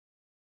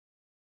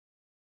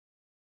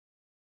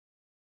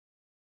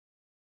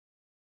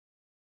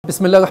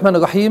بسم الله الرحمن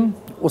الرحيم،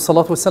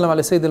 والصلاة والسلام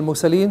على سيد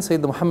المرسلين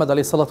سيدنا محمد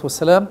عليه الصلاة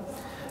والسلام.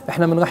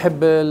 احنا بنرحب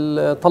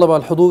بالطلبة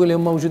الحضور اللي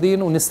هم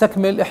موجودين،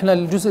 ونستكمل احنا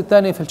الجزء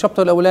الثاني في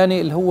الشابتر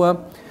الاولاني اللي هو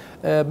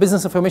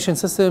Business Information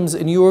Systems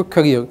in Your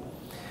Career.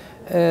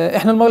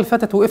 احنا المرة اللي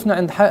فاتت وقفنا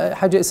عند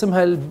حاجة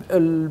اسمها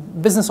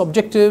Business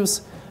Objectives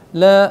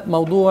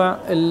لموضوع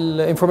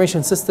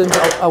Information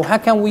Systems أو how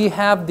can we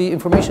have the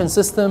information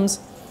systems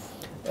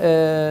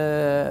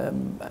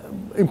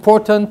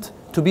important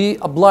to be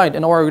applied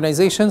in our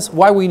organizations,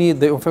 why we need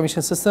the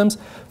information systems.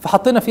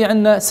 فحطينا في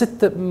عنا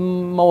 6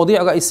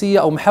 مواضيع رئيسية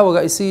أو محاور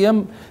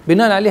رئيسية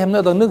بناء عليها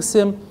بنقدر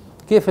نرسم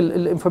كيف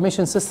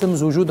الانفورميشن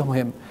سيستمز وجودها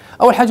مهم.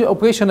 أول حاجة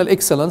اوبريشنال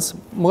اكسلنس،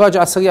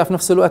 مراجعة سريعة في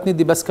نفس الوقت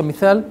ندي بس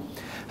كمثال.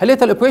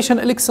 هليت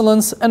الاوبريشنال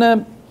اكسلنس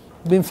أنا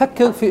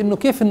بنفكر في إنه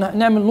كيف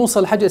نعمل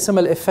نوصل لحاجة اسمها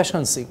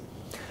الافشنسي.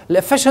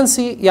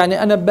 الافشنسي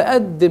يعني أنا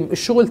بقدم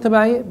الشغل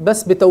تبعي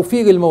بس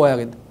بتوفير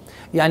الموارد.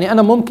 يعني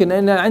أنا ممكن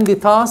أنا عندي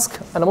تاسك،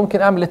 أنا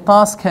ممكن أعمل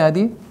التاسك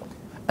هذه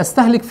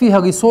أستهلك فيها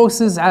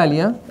ريسورسز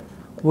عالية،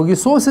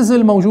 والريسورسز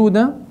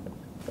الموجودة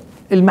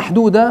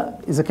المحدودة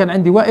إذا كان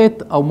عندي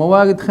وقت أو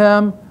موارد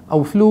خام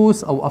أو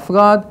فلوس أو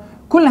أفراد،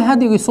 كل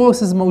هذه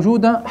ريسورسز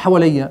موجودة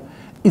حواليا.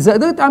 إذا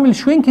قدرت أعمل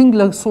شرينكينج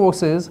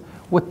للريسورسز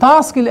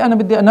والتاسك اللي أنا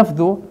بدي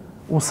أنفذه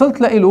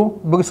وصلت له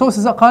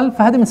بريسورسز أقل،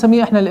 فهذا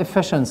بنسميه إحنا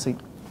الإفشنسي.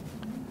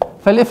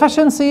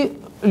 فالإفشنسي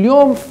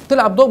اليوم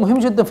تلعب دور مهم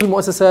جدا في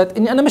المؤسسات،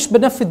 اني انا مش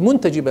بنفذ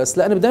منتجي بس،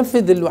 لا انا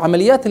بنفذ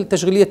العمليات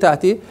التشغيليه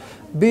تاعتي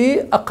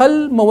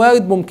باقل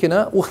موارد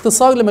ممكنه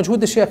واختصار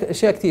لمجهود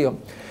اشياء كثيره.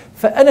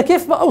 فانا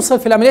كيف باوصل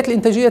في العمليات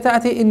الانتاجيه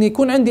تاعتي اني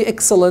يكون عندي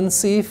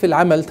اكسلنسي في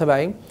العمل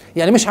تبعي،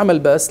 يعني مش عمل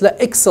بس،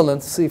 لا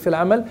اكسلنسي في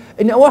العمل،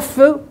 اني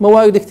اوفر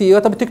موارد كثيره.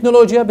 طب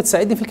التكنولوجيا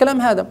بتساعدني في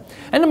الكلام هذا.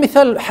 عندنا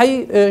مثال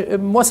حي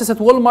مؤسسه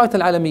وولمارت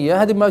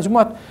العالميه، هذه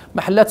مجموعه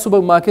محلات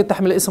سوبر ماركت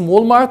تحمل اسم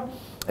وولمارت.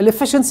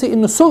 الافشنسي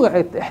انه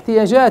سرعه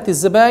احتياجات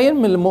الزباين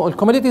من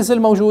الكوموديتيز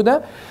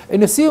الموجوده،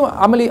 انه يصير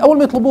عمليه اول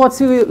ما يطلبوها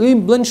تصير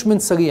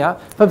ريبلنشمنت سريعه،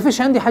 فما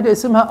فيش عندي حاجه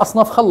اسمها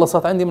اصناف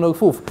خلصت عندي من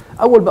الرفوف،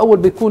 اول باول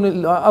بيكون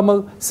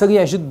الامر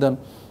سريع جدا.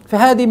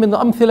 فهذه من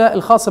الامثله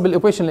الخاصه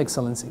بالاوبريشنال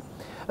اكسلنسي.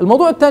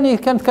 الموضوع الثاني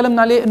كان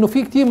تكلمنا عليه انه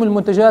في كثير من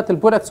المنتجات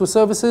البرودكتس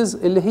والسيرفيسز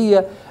اللي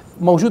هي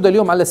موجوده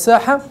اليوم على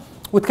الساحه،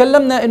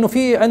 وتكلمنا انه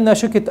في عندنا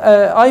شركه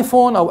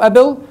ايفون او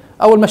ابل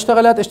اول ما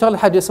اشتغلت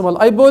حاجه اسمها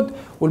الايبود،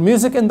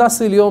 والميوزك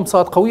اندستري اليوم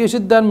صارت قويه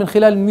جدا من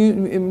خلال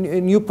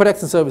نيو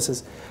برودكتس اند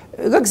سيرفيسز.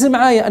 ركز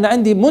معايا، انا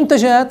عندي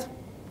منتجات،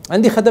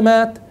 عندي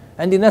خدمات،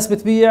 عندي ناس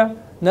بتبيع،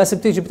 ناس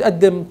بتيجي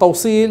بتقدم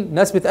توصيل،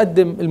 ناس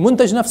بتقدم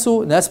المنتج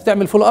نفسه، ناس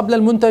بتعمل فولو اب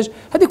للمنتج.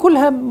 هذه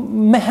كلها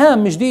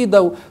مهام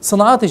جديده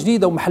وصناعات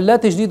جديده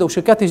ومحلات جديده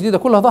وشركات جديده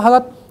كلها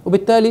ظهرت،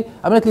 وبالتالي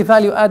عملت لي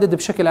فاليو ادد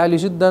بشكل عالي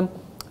جدا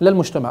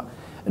للمجتمع.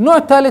 النوع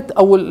الثالث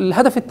او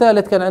الهدف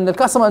الثالث كان عند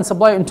الكاستمر اند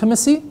سبلاير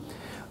انتمسي.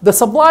 The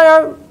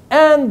supplier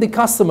and the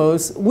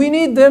customers, we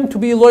need them to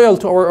be loyal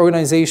to our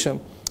organization.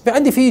 في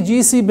عندي في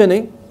جي سي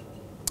بني،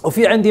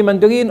 وفي عندي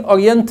ماندرين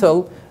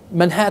اورينتال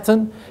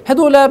مانهاتن،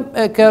 هذول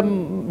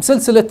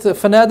كسلسلة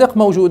فنادق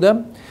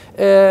موجودة،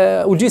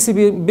 والجي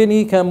سي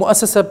بني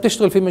كمؤسسة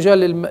بتشتغل في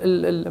مجال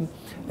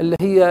اللي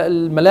هي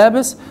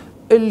الملابس.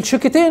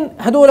 الشركتين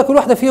هذول كل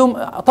واحدة فيهم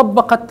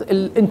طبقت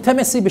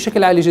الانتمسي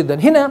بشكل عالي جدا.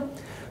 هنا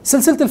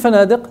سلسلة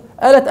الفنادق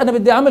قالت أنا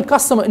بدي أعمل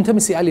كاستمر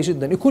انتمسي عالي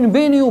جدا، يكون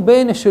بيني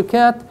وبين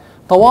الشركات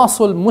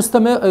تواصل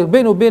مستمر،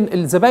 بيني وبين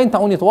الزباين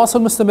تاعوني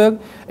تواصل مستمر،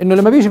 إنه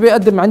لما بيجي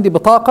بيقدم عندي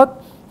بطاقة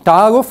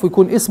تعارف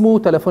ويكون اسمه،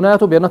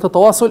 تلفوناته، بيانات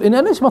التواصل، إن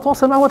أنا ليش ما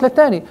أتواصل معه وقت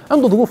للثاني،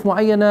 عنده ظروف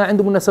معينة،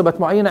 عنده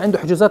مناسبات معينة، عنده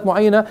حجوزات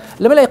معينة،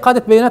 لما الاقي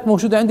قاعدة بيانات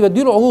موجودة عندي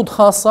بدي له عروض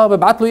خاصة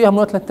ببعث له إياها من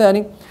وقت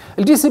للثاني.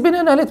 الجي سي بي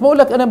انا ليت بقول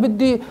لك انا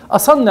بدي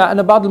اصنع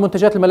انا بعض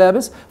المنتجات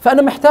الملابس،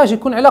 فانا محتاج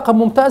يكون علاقه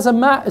ممتازه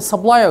مع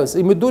السبلايرز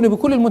يمدوني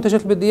بكل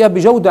المنتجات اللي بدي اياها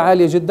بجوده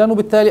عاليه جدا،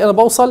 وبالتالي انا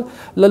بوصل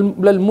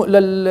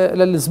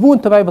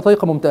للزبون تبعي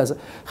بطريقه ممتازه.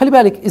 خلي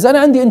بالك اذا انا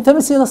عندي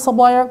انتمسي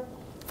للسبلاير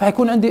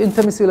فحيكون عندي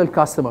انتمسي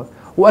للكاستمر،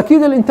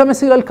 واكيد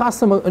الانتمسي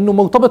للكاستمر انه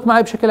مرتبط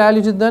معي بشكل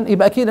عالي جدا،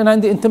 يبقى اكيد انا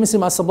عندي انتمسي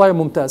مع السبلاير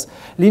ممتاز،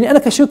 لاني انا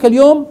كشركه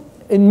اليوم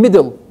in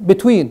middle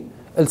between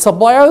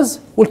السبلايرز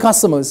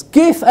والكاستمرز.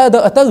 كيف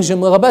اقدر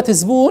اترجم رغبات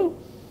الزبون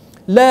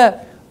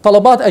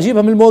لطلبات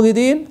اجيبها من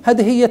الموردين؟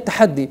 هذه هي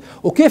التحدي.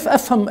 وكيف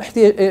افهم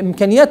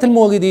امكانيات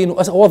الموردين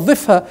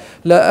واوظفها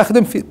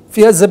لاخدم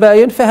فيها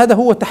الزباين؟ فهذا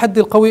هو التحدي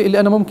القوي اللي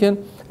انا ممكن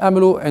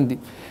اعمله عندي.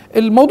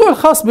 الموضوع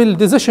الخاص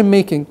بالديسيشن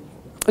ميكينج،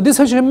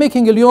 الديسيشن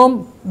ميكينج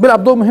اليوم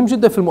بيلعب دور مهم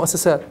جدا في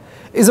المؤسسات.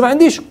 اذا ما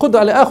عنديش قدره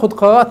على اخذ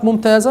قرارات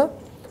ممتازه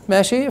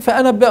ماشي،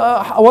 فانا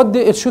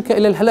اودي الشركه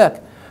الى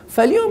الهلاك.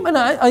 فاليوم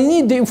انا I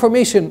need the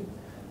information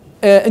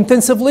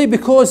intensively,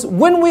 because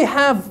when we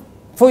have,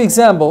 for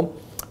example,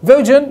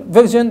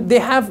 Virgin,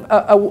 they have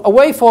a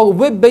way for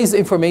web-based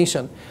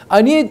information. I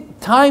need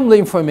timely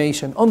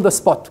information on the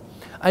spot.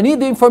 I need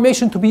the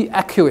information to be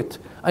accurate.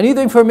 I need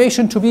the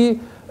information to be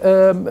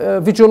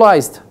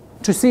visualized,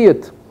 to see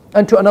it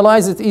and to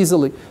analyze it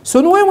easily. So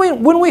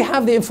when we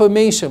have the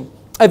information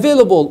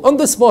available on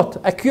the spot,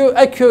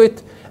 accurate,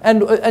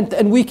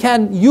 and we can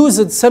use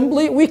it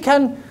simply, we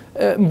can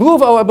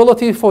improve our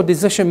ability for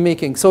decision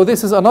making. So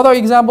this is another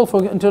example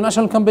for an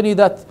international company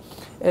that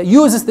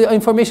uses the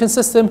information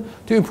system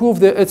to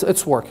improve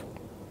its work.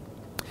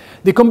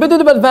 The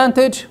competitive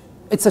advantage,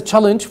 it's a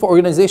challenge for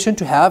organization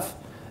to have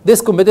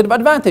this competitive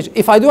advantage.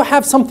 If I do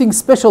have something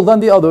special than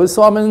the others,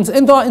 so I'm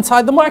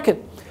inside the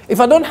market. If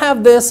I don't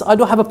have this, I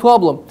do have a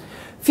problem.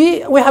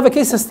 We have a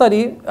case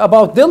study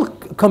about Dell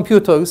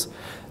computers.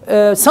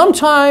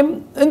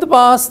 Sometime in the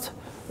past,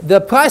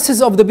 the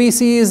prices of the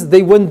PCs,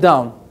 they went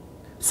down.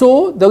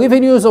 So the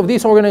revenues of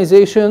these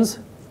organizations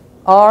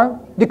are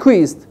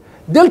decreased.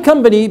 Dell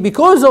company,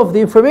 because of the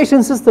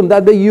information system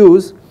that they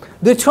use,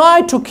 they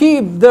try to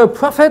keep their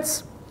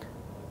profits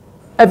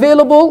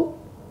available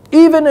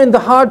even in the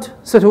hard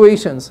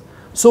situations.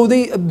 So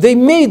they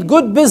made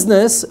good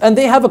business and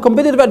they have a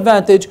competitive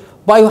advantage.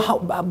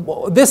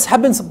 This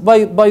happens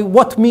by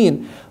what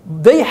mean?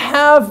 They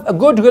have a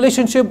good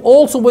relationship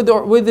also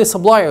with the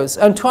suppliers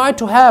and try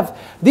to have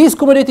these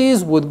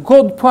commodities with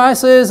good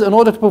prices in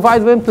order to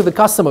provide them to the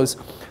customers.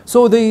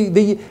 So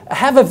they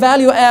have a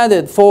value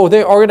added for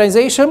their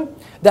organization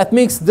that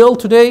makes Dell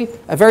today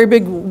a very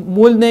big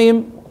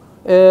name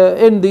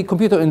in the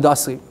computer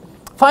industry.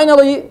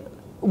 Finally,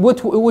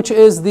 which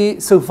is the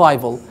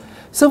survival.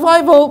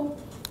 Survival,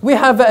 we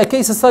have a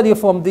case study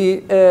from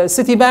the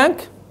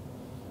Citibank.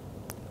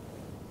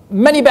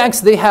 Many banks,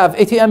 they have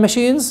ATM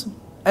machines,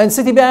 and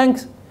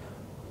Citibank,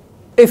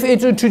 if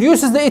it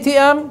introduces the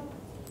ATM,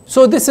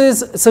 so this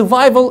is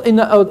survival in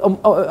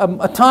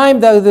a time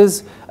that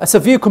there's a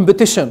severe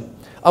competition.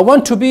 I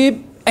want to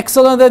be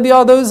excellent than the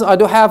others. I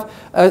do have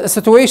a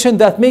situation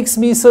that makes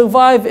me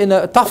survive in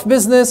a tough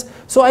business,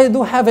 so I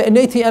do have an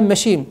ATM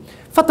machine.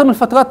 فترة من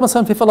الفترات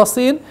مثلا في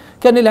فلسطين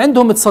كان اللي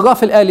عندهم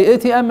الصراف الآلي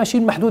ATM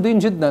ماشين محدودين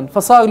جدا،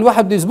 فصار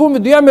الواحد زبون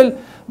بده يعمل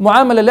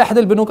معاملة لأحد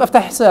البنوك،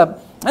 أفتح حساب،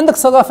 عندك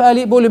صراف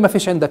آلي؟ بقول لي ما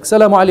فيش عندك،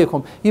 سلام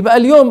عليكم. يبقى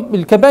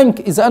اليوم كبنك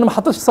إذا أنا ما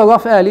حطيتش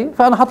صراف آلي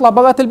فأنا هطلع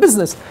برات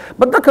البزنس.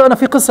 بتذكر أنا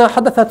في قصة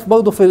حدثت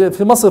برضه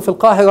في مصر في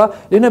القاهرة،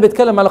 لأنها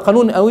بيتكلم على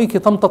قانون أمريكي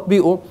تم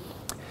تطبيقه.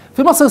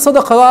 في مصر صدر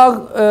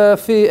قرار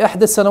في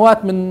إحدى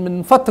السنوات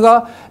من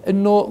فترة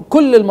إنه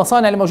كل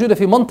المصانع اللي موجودة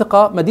في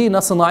منطقة مدينة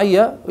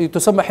صناعية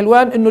تسمى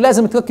حلوان إنه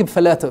لازم تركب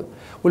فلاتر،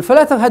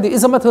 والفلاتر هذه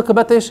إذا ما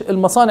تركبتش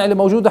المصانع اللي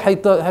موجودة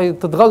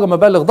حتتغرم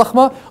مبالغ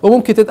ضخمة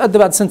وممكن تتأدى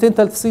بعد سنتين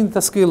 3 سنين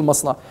تسكير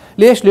المصنع.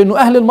 ليش؟ لأنه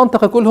أهل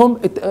المنطقة كلهم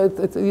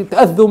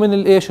يتأذوا من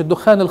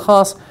الدخان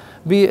الخاص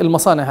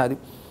بالمصانع هذه.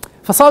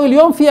 فصار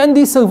اليوم في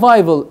عندي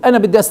سرفايفل، أنا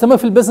بدي أستمر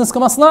في البزنس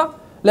كمصنع،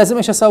 لازم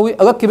ايش اسوي؟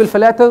 اركب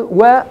الفلاتر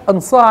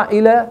وانصاع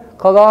الى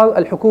قرار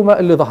الحكومه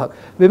اللي ظهر،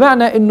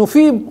 بمعنى انه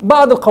في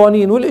بعض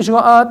القوانين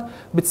والاجراءات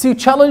بتصير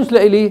تشالنج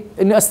لإلي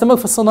اني استمر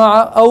في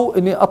الصناعه او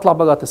اني اطلع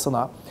برات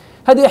الصناعه.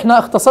 هذه احنا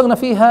اختصرنا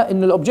فيها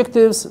ان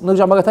الاوبجكتيفز،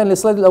 نرجع مره ثانيه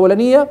للسلايد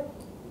الاولانيه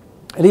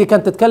اللي هي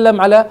كانت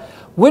تتكلم على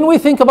when we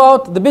think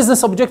about the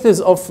business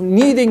objectives of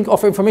needing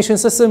of information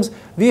systems,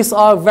 these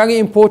are very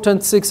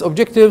important 6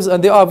 objectives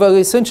and they are very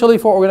essentially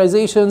for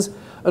organizations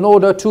in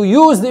order to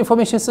use the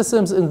information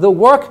systems in their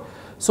work.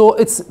 So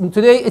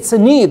today it's a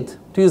need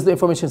to use the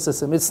information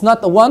system. It's not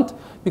a want,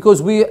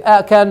 because we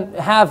can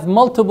have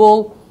multiple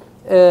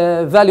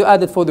value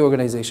added for the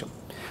organization.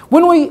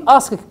 When we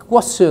ask a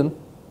question,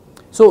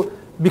 so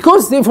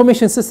because the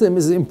information system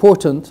is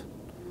important,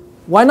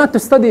 why not to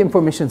study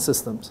information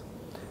systems?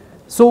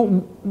 So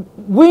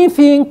we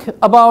think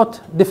about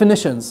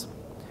definitions.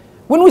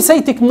 When we say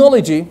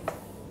technology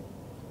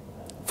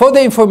for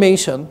the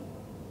information,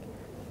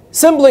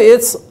 simply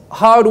it's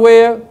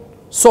hardware,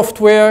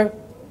 software,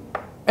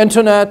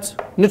 internet,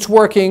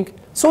 networking.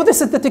 So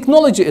this is the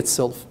technology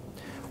itself.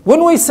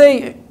 When we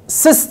say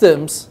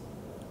systems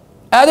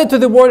added to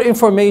the word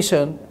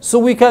information, so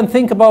we can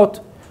think about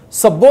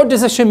support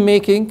decision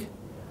making,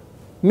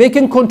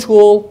 making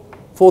control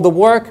for the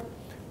work,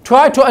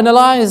 try to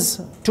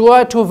analyze,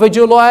 try to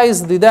visualize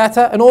the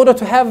data in order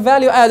to have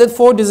value added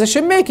for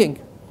decision making.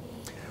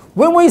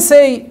 When we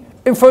say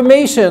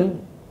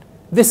information,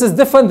 this is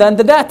different than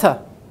the data.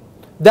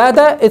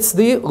 Data, it's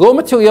the raw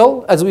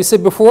material, as we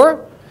said before,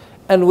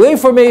 and with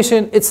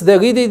information, it's the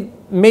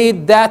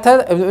ready-made data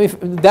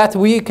that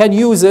we can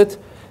use it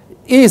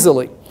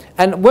easily.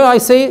 And when I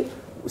say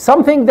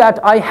something that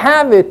I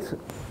have it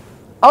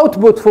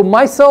output for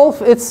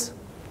myself,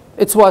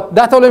 it's what?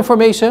 Data or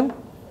information.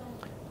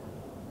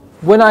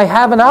 When I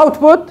have an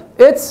output,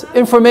 it's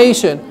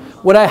information.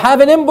 When I have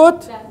an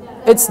input,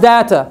 it's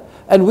data.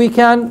 And we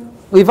can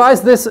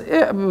revise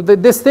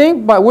this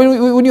thing, but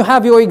when you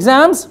have your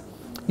exams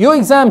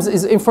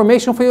is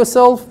information for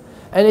yourself,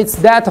 and it's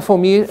data for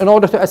me in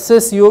order to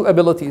assess your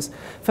abilities.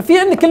 ففي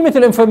عندنا كلمة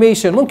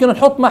الانفورميشن ممكن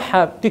نحط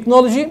معها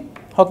technology،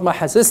 نحط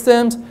معها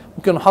systems،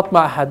 ممكن نحط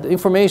معها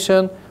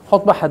information،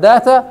 نحط معها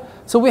data.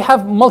 So we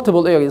have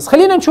multiple areas.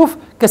 خلينا نشوف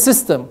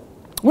كسيستم.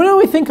 When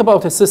we think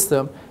about a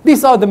system,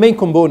 these are the main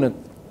components.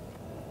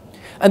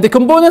 And the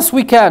components,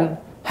 we can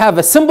have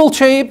a simple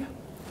shape,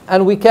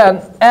 and we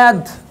can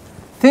add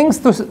things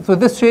to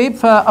this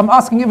shape. I'm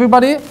asking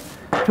everybody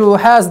to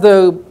has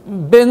the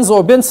pens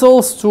or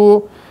pencils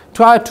to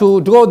try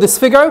to draw this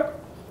figure.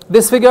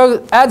 This figure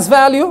adds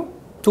value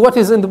to what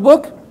is in the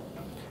book.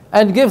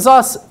 and gives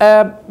us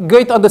a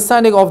great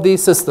understanding of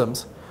these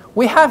systems.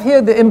 We have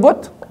here the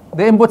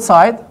input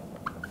side,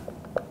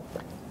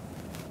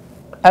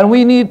 and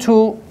we need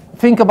to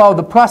think about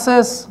the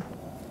process.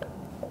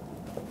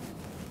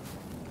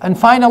 And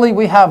finally,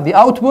 we have the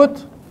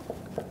output.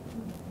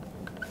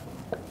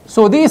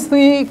 So these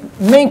three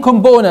main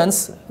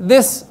components,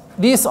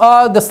 these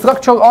are the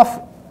structure of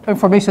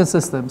information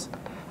systems.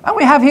 And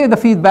we have here the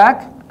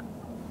feedback.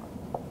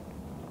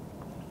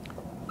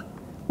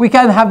 We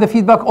can have the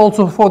feedback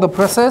also for the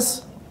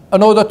process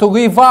in order to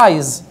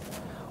revise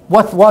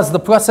what was the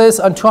process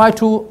and try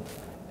to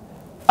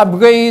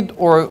upgrade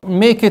or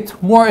make it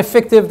more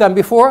effective than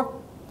before.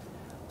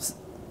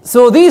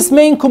 So these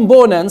main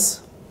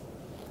components,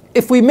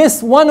 if we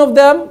miss one of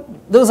them,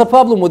 there's a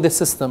problem with the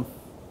system.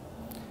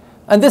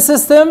 And this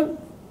system,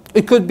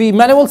 it could be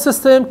manual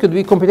system, could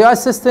be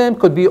computerized system,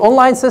 could be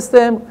online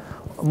system,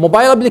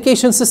 mobile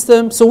application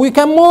system. So we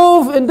can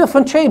move in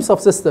different shapes of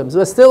systems,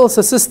 but still it's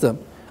a system.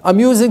 I'm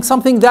using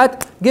something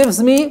that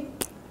gives me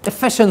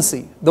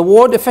efficiency. The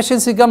word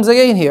efficiency comes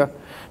again here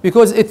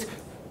because it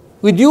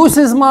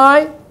reduces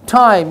my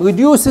time,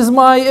 reduces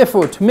my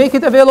effort, make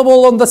it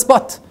available on the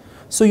spot.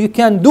 So you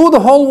can do the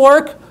whole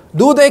work,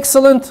 do the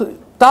excellent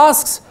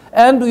tasks,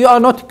 and you are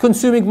not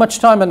consuming much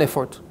time and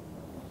effort.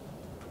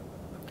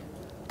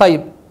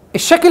 طيب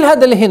الشكل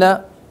هذا اللي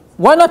هنا,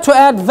 why not to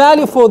add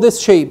value for this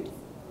shape?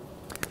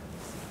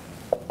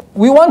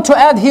 We want to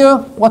add here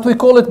what we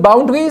call it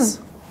boundaries.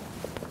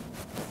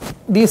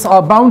 These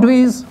are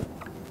boundaries,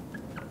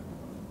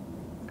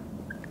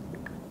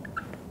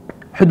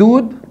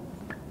 حدود.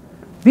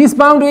 These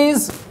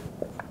boundaries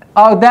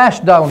are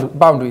dashed down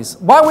boundaries.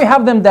 Why we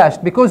have them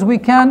dashed? Because we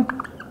can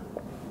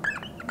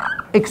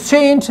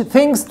exchange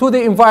things to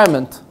the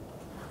environment.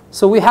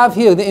 So we have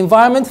here the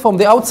environment from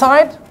the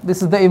outside.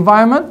 This is the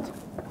environment.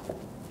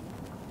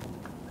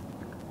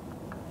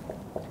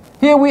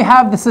 Here we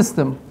have the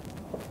system.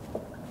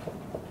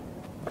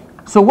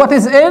 So what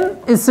is in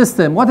is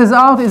system. What is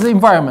out is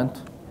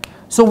environment.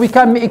 So we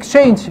can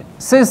exchange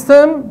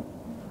system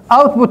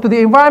output to the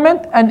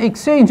environment and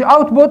exchange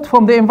output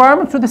from the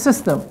environment to the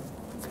system.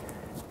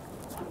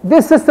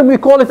 This system, we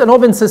call it an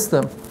open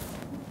system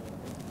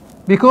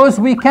because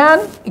we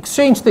can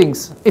exchange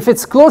things. If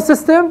it's closed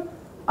system,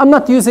 I'm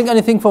not using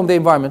anything from the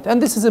environment,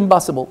 and this is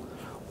impossible.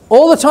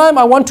 All the time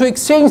I want to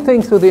exchange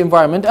things to the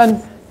environment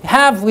and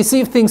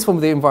receive things from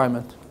the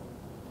environment.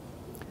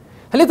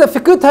 هل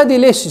فكرت هذه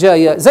ليش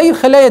جاية؟ زي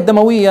الخلايا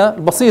الدموية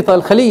البسيطة،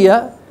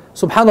 الخلية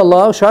سبحان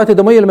الله الشعيرات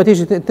الدموية لما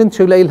تيجي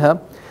تنتشر لها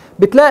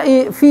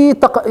بتلاقي في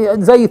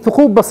زي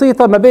ثقوب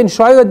بسيطة ما بين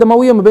الشعيرة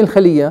الدموية وما بين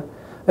الخلية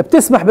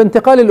بتسمح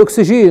بانتقال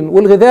الأكسجين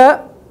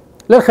والغذاء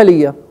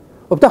للخلية،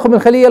 وبتاخذ من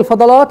الخلية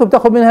الفضلات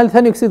وبتاخذ منها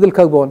ثاني أكسيد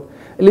الكربون.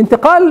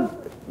 الانتقال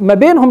ما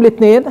بينهم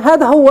الاثنين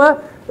هذا هو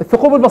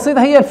الثقوب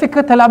البسيطة، هي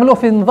الفكرة اللي عملوها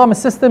في نظام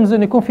السيستمز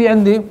انه يكون في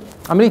عندي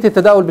عملية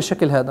التداول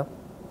بالشكل هذا.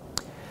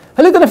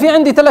 هلا انا في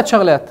عندي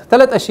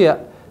ثلاث اشياء،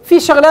 في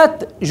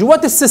شغلات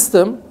جوات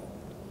السيستم،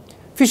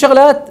 في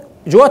شغلات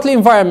جوات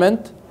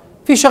الانفايرمنت،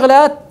 في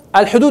شغلات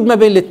على الحدود ما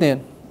بين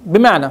الاثنين.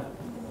 بمعنى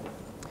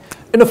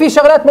انه في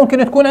شغلات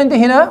ممكن تكون عندي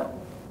هنا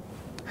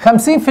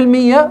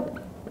 50%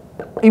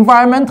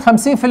 environment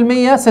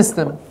 50%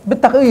 سيستم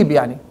بالتقريب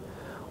يعني،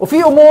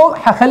 وفي امور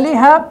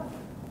حخليها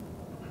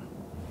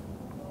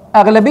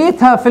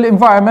اغلبيتها في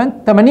الانفايرمنت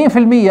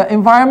 80%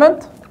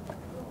 environment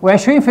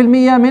و20%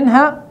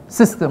 منها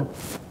سيستم.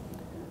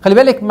 خلي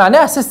بالك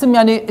معناها سيستم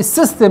يعني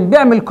السيستم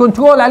بيعمل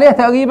كنترول عليها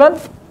تقريبا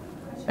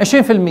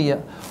 20%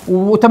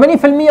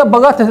 و80%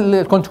 برات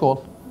الكنترول.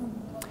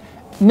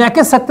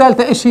 نعكسها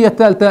الثالثه، ايش هي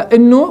الثالثه؟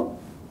 انه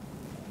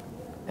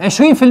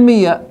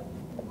 20%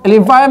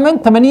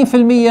 الانفايرمنت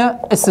 80%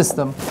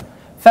 السيستم.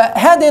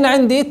 فهذه أنا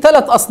عندي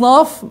ثلاث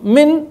اصناف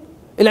من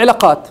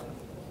العلاقات.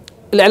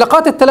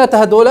 العلاقات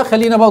الثلاثه هذول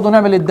خلينا برضه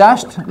نعمل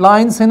الداشت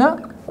لاينز هنا،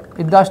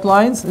 الداشت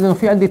لاينز لانه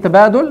في عندي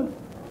تبادل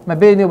ما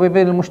بيني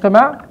وبين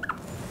المجتمع.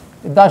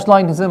 الداش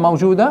لاين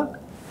موجوده.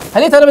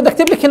 هليت انا بدي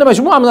اكتب لك هنا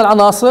مجموعه من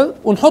العناصر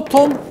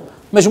ونحطهم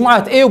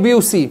مجموعات A و B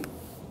و C.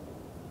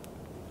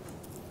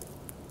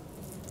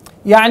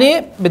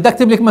 يعني بدي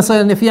اكتب لك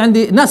مثلا ان في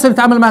عندي ناس اللي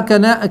بتتعامل معك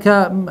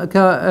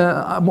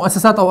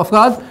كمؤسسات او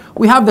افراد.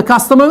 We have the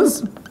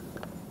customers,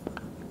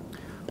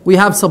 we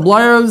have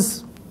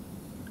suppliers,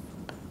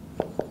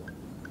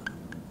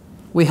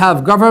 we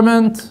have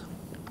government,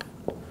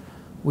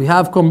 we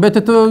have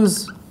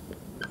competitors,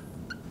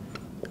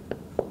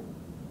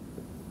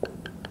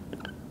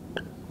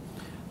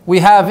 we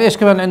have ايش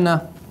كمان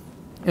عندنا؟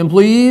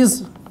 employees.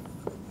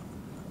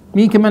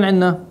 مين كمان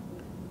عندنا؟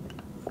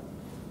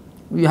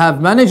 we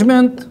have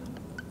management.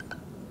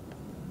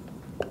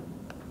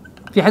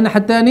 في عندنا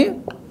حد ثاني؟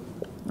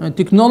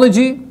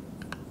 technology.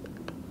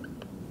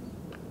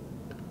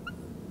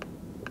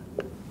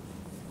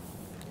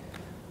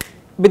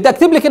 بدي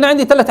اكتب لك ان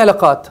عندي ثلاث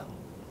علاقات.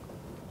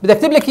 بدي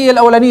اكتب لك هي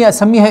الاولانيه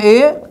اسميها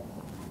A،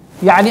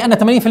 يعني انا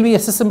 80%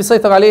 السيستم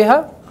بيسيطر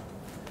عليها.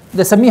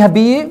 بدي اسميها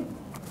B،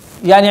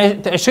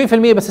 يعني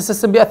 20% بس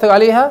السيستم بيأثر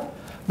عليها.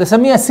 بدي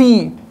اسميها C،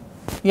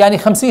 يعني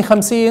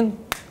 50-50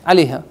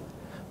 عليها.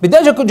 بدي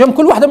اجي جنب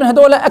كل واحده من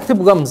هدول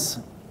اكتب رمز.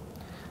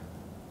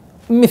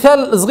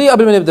 مثال صغير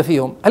قبل ما نبدا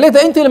فيهم،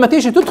 هلأ انت لما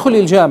تيجي تدخلي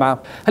الجامعه،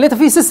 هلأ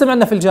في سيستم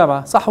عندنا في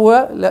الجامعه، صح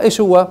هو؟ لا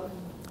ايش هو؟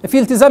 في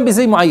التزام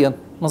بزي معين،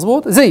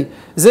 مزبوط؟ زي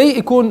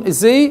يكون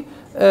الزي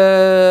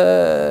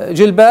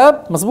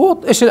جلباب،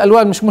 مزبوط؟ ايش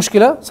الالوان مش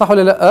مشكله، صح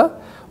ولا لا؟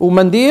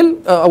 ومنديل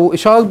او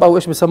شالب او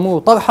ايش بسموه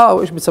طرحه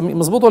او ايش بسميه،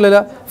 مزبوط ولا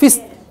لا؟ في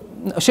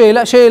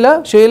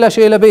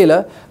شيله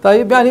بيله،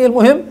 طيب يعني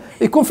المهم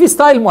يكون في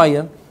ستايل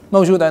معين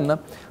موجود عندنا.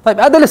 طيب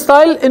هذا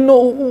الستايل انه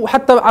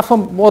وحتى عفوا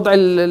وضع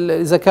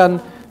اذا كان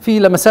في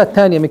لمسات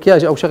ثانيه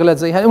مكياج او شغلات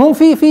زي هاي، المهم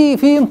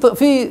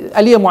في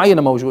آلية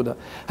معينه موجوده.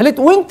 هل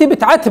وانت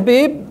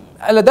بتعتبي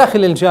على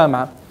داخل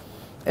الجامعه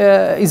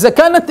اذا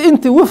كانت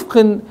انت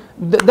وفق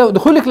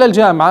دخولك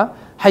للجامعه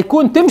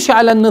حيكون تمشي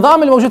على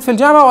النظام الموجود في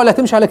الجامعه ولا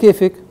تمشي على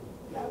كيفك؟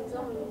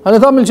 على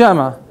نظام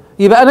الجامعه.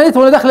 يبقى انا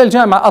وانا داخل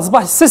الجامعه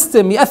اصبح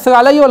السيستم ياثر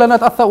علي ولا انا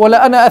اتاثر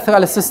ولا انا اثر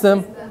على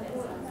السيستم؟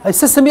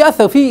 السيستم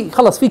ياثر، في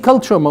خلص في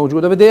كلتشر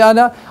موجوده، بدي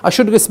انا I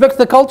should respect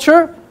the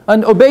culture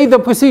and obey the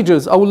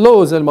procedures او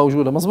اللوز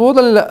الموجوده، مزبوط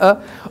ولا لا؟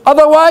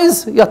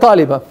 otherwise يا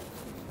طالبه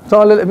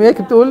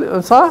هيك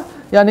بتقول صح؟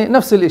 يعني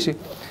نفس الشيء.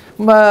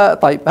 ما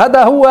طيب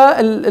هذا هو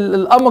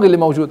الامر اللي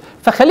موجود.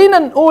 فخلينا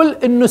نقول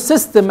انه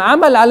السيستم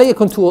عمل علي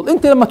كنترول.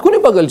 انت لما تكوني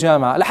برا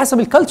الجامعه على حسب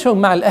الكلتشر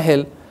مع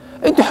الاهل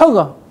انت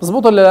حره،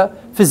 مزبوط ولا لا؟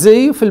 في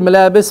الزي، في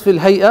الملابس، في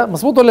الهيئه،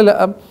 مزبوط ولا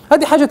لا؟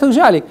 هذه حاجه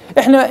ترجع لك.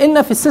 احنا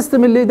قلنا في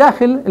السيستم اللي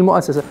داخل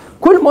المؤسسه،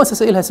 كل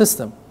مؤسسه لها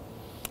سيستم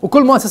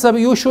وكل مؤسسه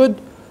يو شود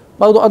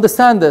برضه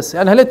اندرستاند ذس.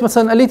 يعني هلأ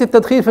مثلا آلية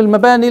التدخين في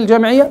المباني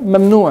الجامعيه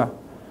ممنوع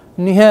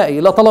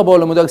نهائي، لا طلبه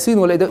ولا مدرسين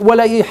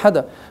ولا اي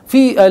حدا.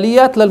 في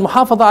اليات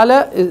للمحافظه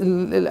على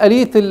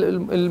آلية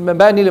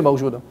المباني اللي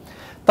موجوده.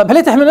 طب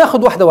هلأ احنا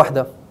ناخذ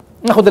واحده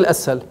ناخذ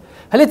الاسهل.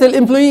 هلأ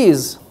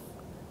الامبلويز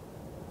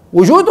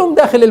وجودهم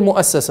داخل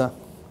المؤسسه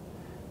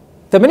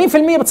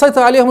 80%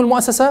 بتسيطر عليهم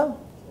المؤسسه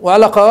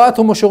وعلى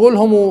قراراتهم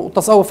وشغلهم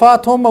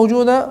وتصرفاتهم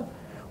موجوده،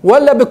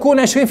 ولا بيكون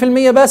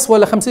 20% بس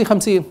ولا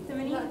 50-50؟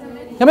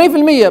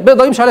 80%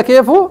 بيقدر يمشي على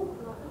كيفه.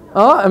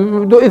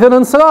 بده اذا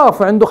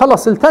انصراف عنده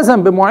خلص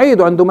التزم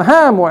بمواعيد وعنده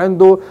مهام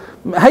وعنده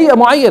هيئه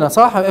معينه،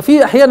 صح؟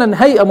 في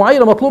احيانا هيئه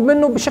معينه مطلوب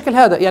منه بالشكل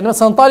هذا. يعني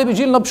مثلا طالب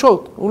يجي لنا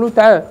بشوط يقول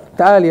له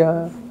تعال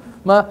يا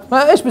ما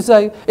ايش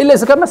بتساوي الا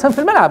اذا كان مثلا في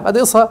الملعب، هذه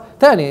قصه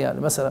ثانيه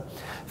يعني مثلا.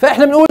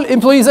 فاحنا بنقول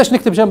امبلويز ايش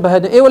نكتب جنبها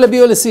هذا؟ ايه ولا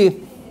بي ولا سي؟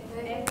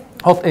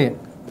 حط ايه.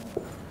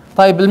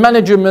 طيب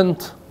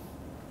المانجمنت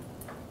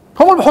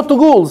هم اللي بحطوا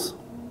جولز،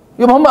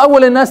 يبقى هم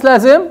اول الناس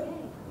لازم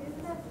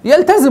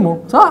يلتزموا،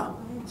 صح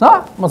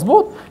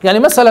مزبوط. يعني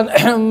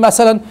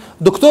مثلا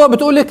دكتوره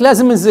بتقول لك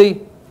لازم الزي،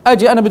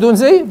 اجي انا بدون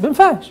زي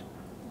بنفعش،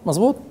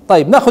 مزبوط.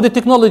 طيب ناخذ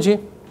التكنولوجي،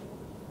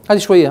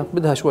 هذه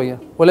بدها شويه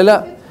ولا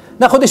لا؟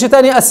 ناخذ شيء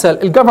ثاني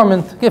اسهل،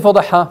 الجفرمنت كيف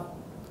وضعها؟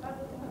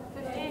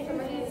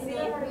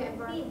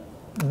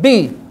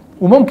 بي،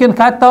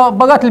 وممكن حتى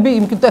برات البي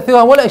يمكن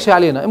تاثيرها ولا شيء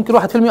علينا، يمكن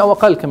 1% او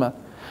اقل كمان،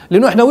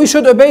 لانه احنا وي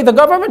شود اوبي ذا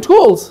جفرمنت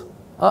رولز.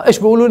 ايش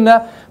بيقولوا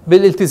لنا؟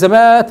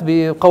 بالالتزامات،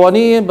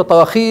 بقوانين،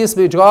 بتراخيص،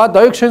 باجراءات،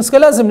 دايركشنز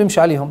لازم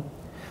نمشي عليهم.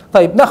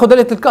 طيب ناخذ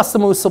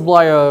الكاستمر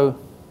والسبلاير،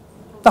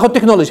 ناخذ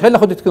تكنولوجي، هلا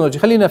ناخذ التكنولوجي،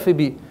 خلينا في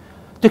بي.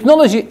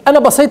 تكنولوجي انا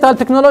بسيطر على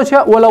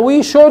التكنولوجيا ولا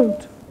وي شود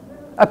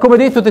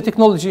اكوموديت ذا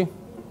تكنولوجي؟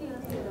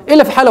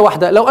 الا في حاله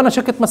واحده، لو انا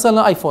شركه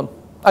مثلا ايفون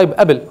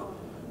ابل،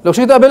 لو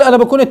شركه ابل انا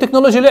بكون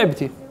التكنولوجيا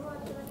لعبتي.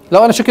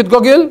 لو انا شركه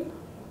جوجل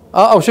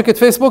او شركه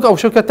فيسبوك او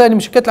شركه ثانيه من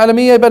الشركات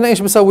العالميه، يبقى انا ايش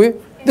بسوي؟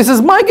 This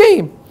is my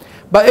game.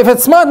 But if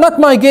it's not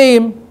my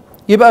game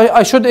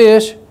يبقى I should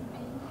ايش؟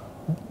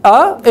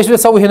 ايش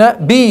بسوي هنا؟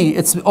 B.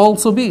 It's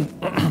also B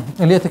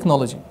اللي هي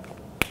تكنولوجي.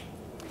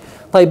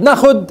 طيب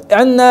ناخذ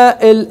عندنا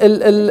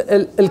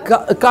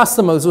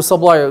الكاستمرز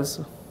والسبلايرز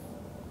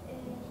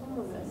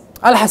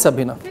على حسب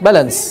هنا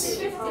بالانس،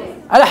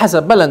 على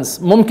حسب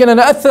بالانس. ممكن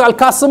انا اثر على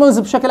الكاستمرز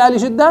بشكل عالي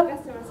جدا،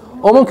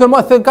 وممكن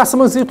مؤثر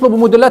الكاستمرز يطلبوا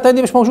موديلات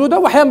عندي مش موجوده،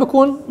 واحيانا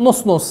بيكون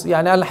نص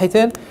يعني على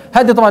الناحيتين.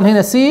 هذه طبعا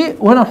هنا سي،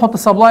 وهنا نحط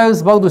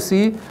السبلايرز برضه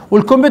سي،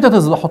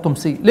 والكومبيتيتورز بحطهم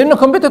سي، لانه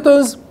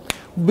الكومبيتيتورز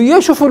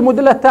بيشوفوا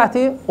الموديلات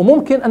تاعتي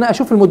وممكن انا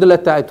اشوف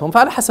الموديلات تاعتهم،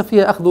 فعلى حسب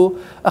فيها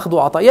اخذ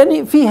وعطاء،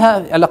 يعني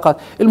فيها علاقات.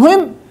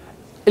 المهم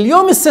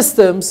اليوم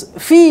السيستمز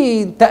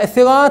في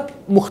تاثيرات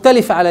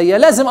مختلفه علي،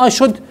 لازم I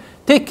should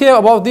take care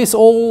about these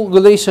all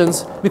relations,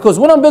 because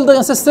when I'm building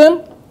a system,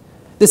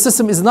 the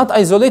system is not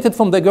isolated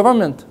from the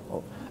government.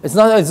 It's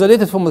not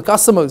isolated from the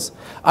customers.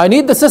 I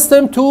need the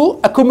system to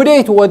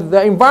accommodate with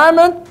the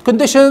environment,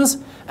 conditions,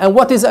 and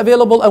what is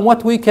available and what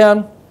we can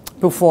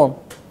perform.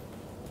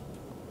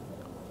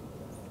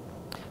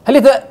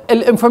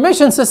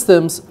 Information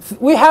systems,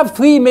 we have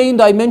three main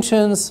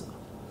dimensions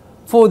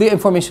for the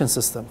information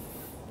system.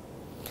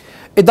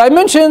 The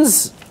dimensions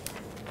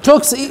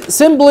talks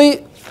simply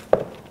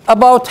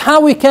about how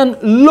we can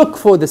look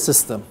for the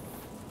system.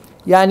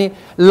 يعني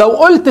لو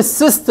قلت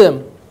السيستم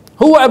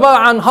هو عبارة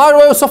عن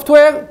hardware و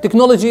software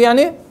technology،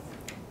 يعني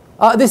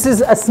this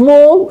is a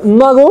small,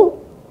 narrow,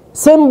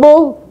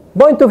 simple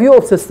point of view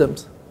of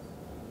systems.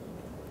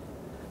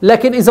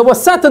 لكن إذا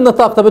وسعت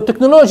النطاق، طب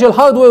التكنولوجيا،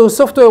 الهاردوير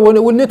والسوفت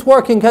وير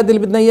والنتوركينج هذه اللي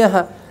بدنا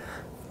إياها،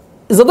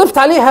 اذا ضفت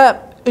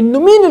عليها انه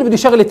مين اللي بده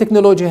يشغل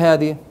التكنولوجيا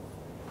هذه؟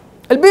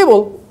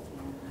 البيبل.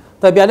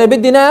 طيب يعني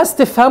بدي ناس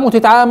تفهم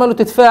وتتعامل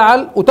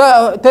وتتفاعل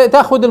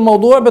وتاخذ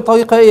الموضوع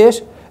بطريقه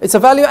ايش؟ It's a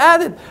value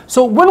added. So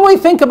when we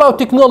think about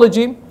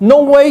technology, no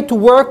way to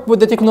work with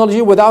the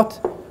technology without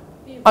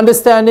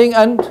understanding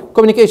and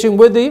communication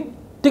with the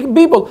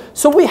people.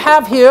 So we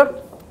have here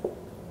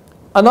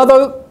another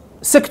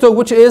sector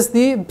which is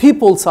the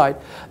people side.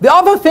 The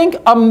other thing,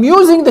 I'm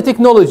using the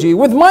technology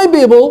with my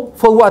people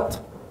for what?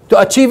 To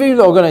achieve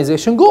the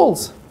organization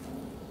goals.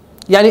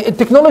 يعني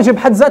التكنولوجيا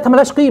بحد ذاتها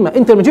مالهاش قيمه،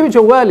 انت لما تجيب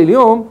جوالي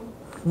اليوم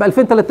ب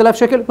 2000 3000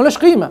 شكل مالهاش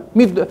قيمه،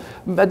 100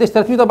 قديش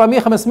 300 400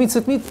 500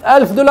 600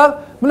 1000 دولار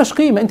مالهاش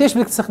قيمه، انت ايش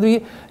بدك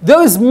تستخدميه؟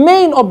 there is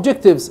main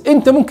objectives.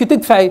 انت ممكن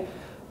تدفعي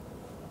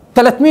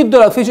 300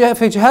 دولار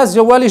في جهاز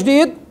جوال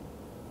جديد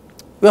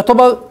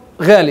ويعتبر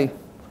غالي،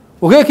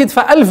 وغيرك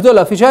يدفع 1000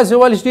 دولار في جهاز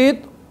جوال جديد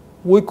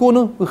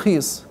ويكون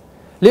رخيص،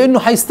 لانه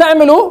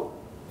حيستعمله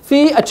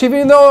في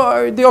achieving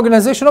the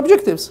organization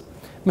objectives.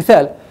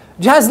 مثال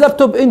جهاز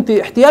لابتوب، انت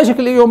احتياجك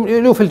اليوم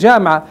له في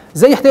الجامعه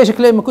زي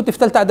احتياجك لما كنت في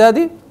ثالثه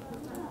اعدادي.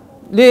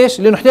 ليش؟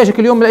 لانه احتياجك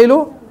اليوم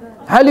له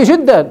عالي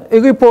جدا،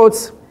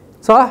 الريبورتس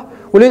صح؟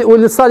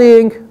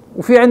 والستادينج،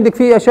 وفي عندك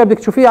في اشياء بدك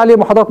تشوفيها عليه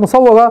محاضرات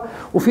مصوره،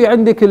 وفي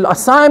عندك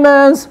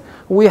الاساينمنتس،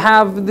 we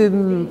have the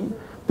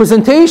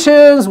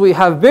presentations, we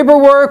have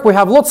paperwork, we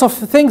have lots of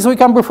things we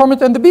can perform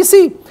it on the PC.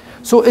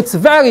 So it's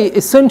very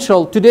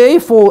essential today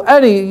for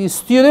any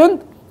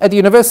student at the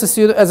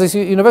university, as a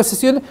university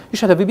student, you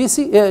should have a PC,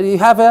 you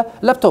have a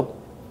laptop.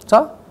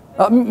 صح؟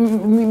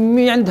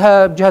 مين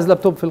عندها جهاز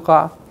لابتوب في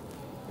القاعة؟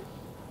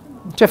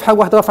 شايف حق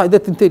واحد رفع ايديه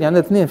تنتين، يعني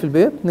اثنين في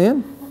البيت،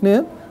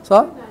 اثنين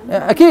صح؟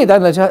 اكيد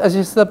عندنا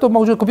اجهزة لابتوب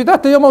موجود،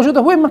 كمبيوترات اليوم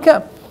موجودة وين ما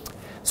كان.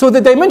 So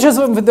the dimensions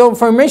of the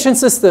information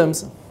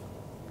systems,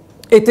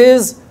 it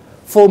is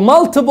for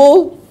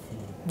multiple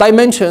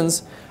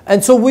dimensions.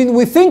 And so when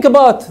we think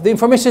about the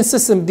information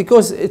system,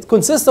 because it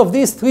consists of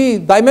these three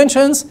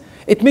dimensions,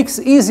 it makes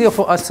it easier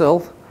for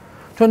ourselves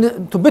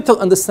to better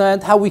understand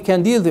how we can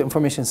deal with the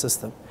information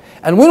system.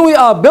 And when we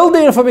are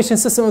building information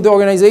system of the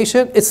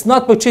organization, it's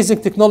not purchasing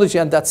technology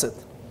and that's it.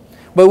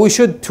 But we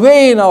should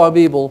train our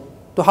people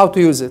to how to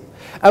use it.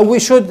 And we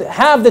should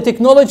have the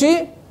technology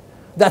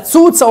that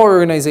suits our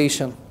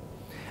organization.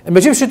 ما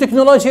بجيبش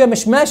تكنولوجيا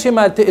مش ماشيه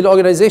مع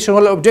الاورجنايزيشن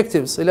ولا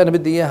الاوبجكتيفز اللي انا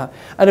بدي اياها،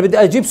 انا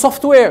بدي اجيب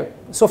سوفت وير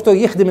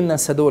يخدم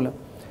الناس هذول،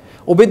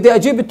 وبدي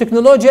اجيب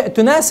التكنولوجيا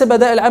تناسب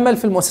اداء العمل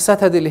في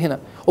المؤسسات هذه اللي هنا،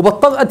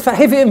 وبضطر ادفع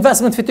هيفي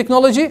انفستمنت في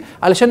التكنولوجي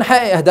علشان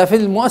احقق اهداف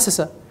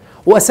المؤسسه،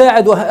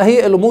 واساعد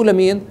وهيئ الامور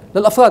لمين؟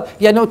 للافراد.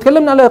 يعني لو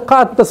تكلمنا على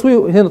قاعه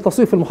التصوير، هنا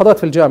التصوير في المحاضرات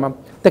في الجامعه،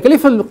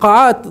 تكاليف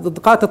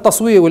قاعات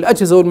التصوير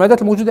والاجهزه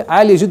والمعدات الموجوده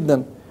عاليه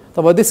جدا.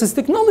 طبعا this is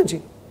technology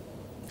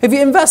heavy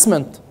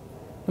investment.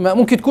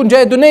 ممكن تكون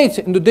جاي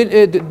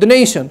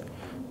دونيشن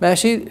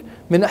ماشي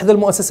من احدى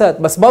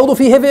المؤسسات، بس برضه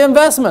في heavy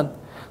investment.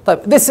 طيب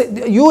this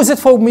use it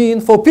for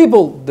مين؟ for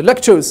people, the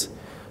lectures.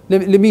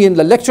 لمين؟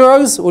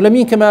 للlecturers،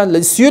 ولمين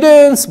كمان؟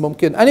 للstudents،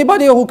 ممكن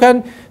anybody who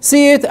can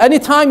see it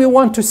anytime you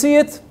want to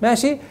see it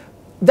ماشي.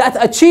 that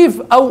achieve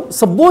أو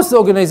support the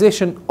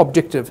organization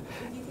objective.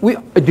 We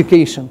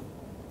education.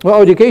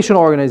 We're education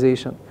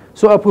organization.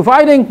 So are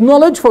providing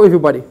knowledge for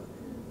everybody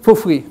for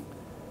free.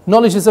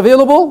 Knowledge is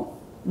available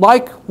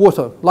like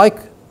water, like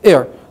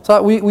air. So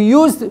we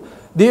use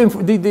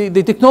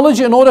the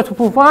technology in order to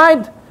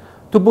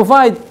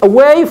provide a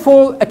way for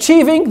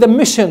achieving the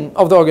mission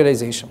of the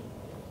organization.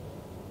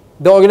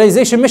 The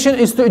organization mission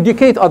is to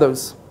educate others.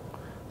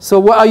 So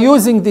we are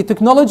using the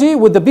technology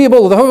with the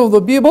people, the whole of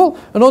the people,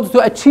 in order to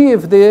achieve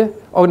the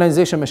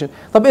organization mission.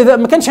 طب إذا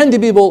ما كانش عندي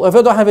people, if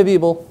I don't have a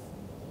people,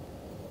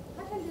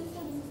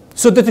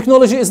 so the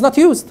technology is not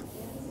used.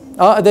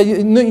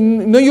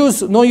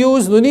 No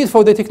need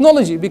for the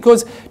technology,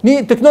 because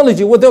need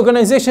technology with the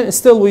organization,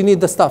 still we need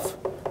the stuff.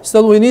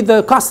 Still we need the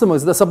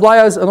customers, the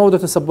suppliers in order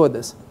to support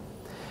this.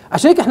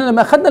 عشان هيك احنا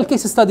لما اخذنا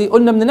الكيس ستادي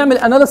قلنا بدنا نعمل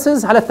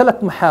اناليسيز على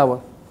 3 محاور.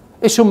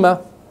 ايش هم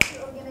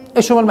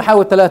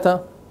المحاور الثلاثة؟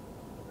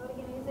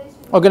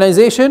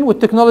 organization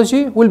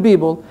والتكنولوجي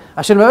والبيبل.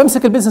 عشان لما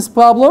امسك البزنس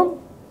بروبلم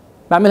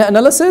بعملها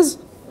اناليسيز،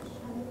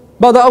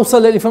 بقدر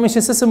اوصل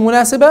للانفورميشن سيستم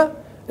المناسبة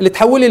اللي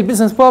تحول لي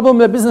البزنس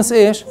بروبلم لبزنس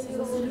ايش؟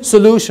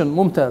 solution.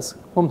 ممتاز.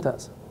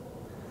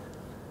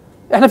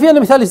 احنا في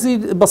عندنا مثال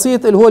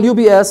بسيط اللي هو اليو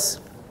بي اس.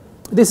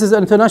 This is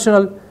an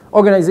international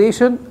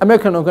organization,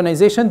 American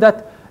organization that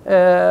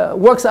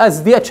works as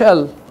DHL,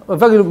 a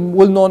very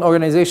well-known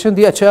organization.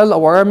 DHL or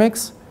Aramex,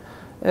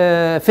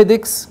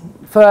 FedEx.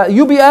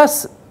 UBS,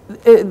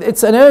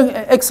 it's an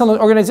excellent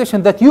organization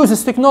that uses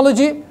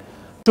technology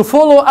to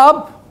follow up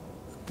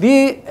the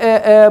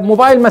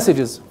mobile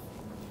messages,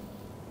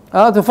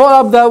 to follow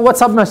up the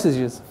WhatsApp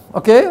messages.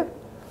 Okay.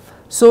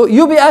 So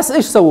UBS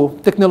ايش سووا؟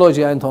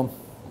 تكنولوجيا عندهم.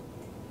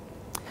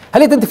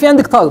 هل انت في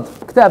عندك طرد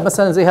كتاب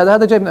مثلا زي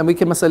هذا جاي من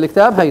امريكا مثلا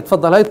الكتاب، هي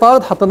تفضل هي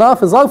طرد، حطيناه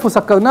في ظرف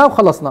وسكرناه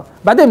وخلصنا،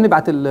 بعدين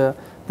بنبعت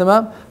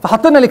تمام؟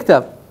 فحطينا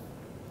الكتاب.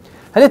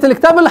 هل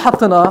الكتاب اللي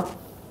حطيناه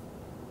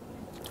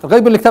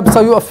الغريب الكتاب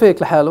صار يوقف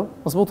هيك لحاله،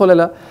 مزبوط ولا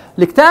لا؟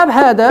 الكتاب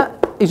هذا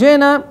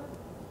اجينا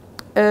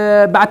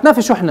بعتناه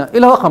في شحنه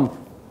الى رقم،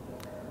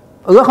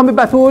 الرقم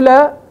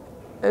بيبعثوه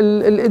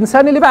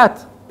الانسان اللي بعت،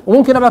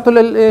 وممكن ابعته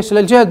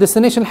للجهه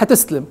الديستنيشن اللي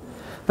حتستلم.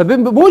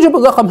 فبموجب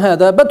الرقم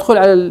هذا بدخل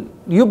على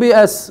اليو بي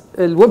اس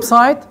الويب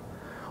سايت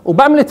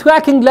وبعمل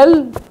تراكنج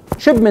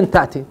للشيبمنت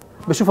تاعتي،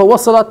 بشوفها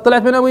وصلت،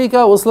 طلعت من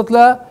امريكا، وصلت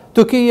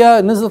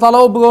لتركيا، نزلت على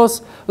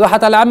قبرص،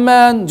 راحت على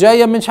عمان،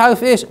 جايه من مش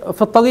عارف ايش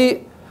في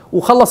الطريق،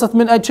 وخلصت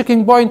من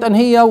تشيكينج بوينت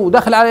انهيه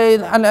ودخل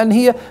على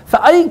انهيه.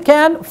 فاي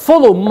كان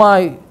فولو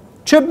ماي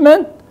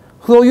shipment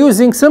through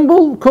using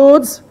symbol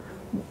codes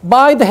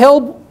by the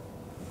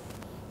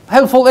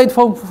helpful aid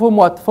from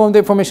what? From the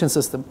information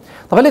system.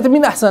 طب هل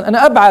مين احسن؟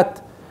 انا ابعت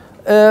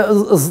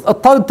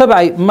الطرد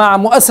تبعي مع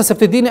مؤسسه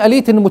بتديني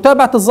اليه ان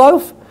متابعه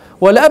الظرف،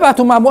 ولا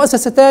ابعته مع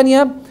مؤسسه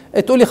ثانيه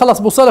تقول لي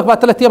خلاص بوصلك بعد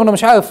 3 ايام، انا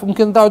مش عارف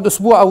ممكن تقعد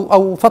اسبوع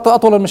او فتره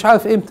اطول، مش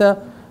عارف امتى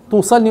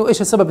توصلني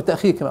وايش السبب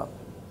التاخير كمان.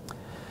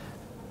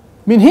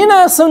 من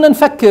هنا صرنا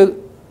نفكر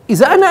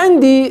اذا انا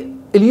عندي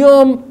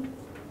اليوم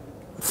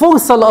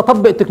فرصه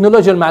لاطبق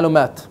تكنولوجيا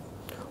المعلومات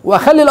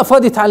واخلي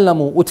الافراد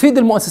يتعلموا وتفيد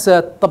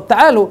المؤسسات، طب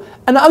تعالوا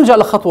انا ارجع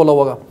لخطوه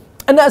لورا.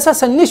 انا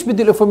اساسا ليش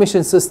بدي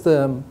الانفورميشن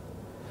سيستم؟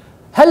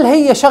 هل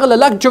هي شغله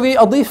لاكجري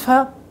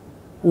اضيفها،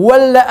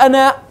 ولا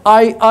انا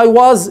I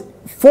was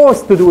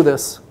forced to do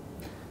this؟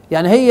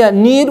 يعني هي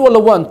need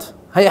ولا want؟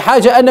 هي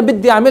حاجه انا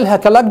بدي اعملها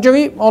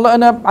كلاكجري، والله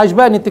انا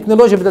عجباني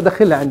التكنولوجيا بدي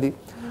ادخلها عندي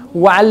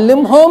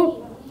واعلمهم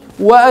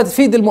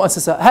وافيد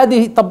المؤسسه.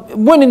 هذه طب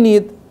وين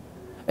النيد؟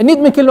 النيد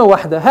من كلمه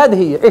واحده، هذه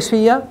هي ايش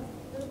هي؟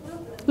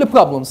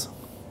 البروبلمز.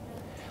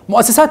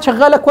 مؤسسات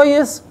شغاله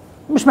كويس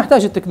مش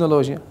محتاجه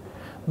التكنولوجيا،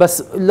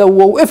 بس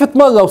لو وقفت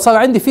مره وصار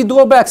عندي في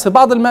دروباكس في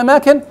بعض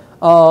الاماكن،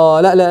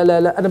 لا لا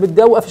لا لا انا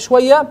بدي اوقف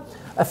شويه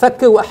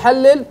افكر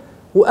واحلل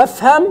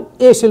وافهم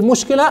ايش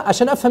المشكله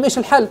عشان افهم ايش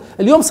الحل.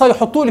 اليوم صار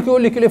يحطوا لك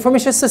يقول لك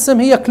الانفورميشن سيستم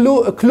هي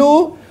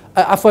كلو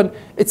عفوا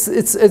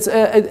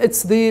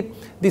it's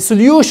the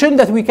solution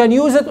that we can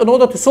use it in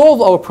order to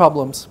solve our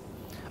problems.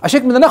 عشان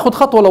بدنا ناخذ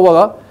خطوه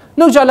لورا،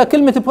 نرجع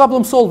لكلمه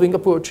problem solving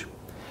approach.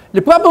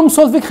 البروبلم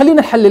سولفينج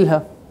خلينا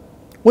نحللها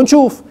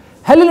ونشوف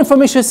هل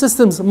الانفورميشن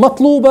سيستمز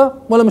مطلوبه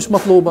ولا مش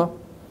مطلوبه.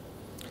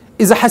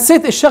 اذا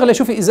حسيت الشغله،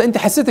 شوفي اذا انت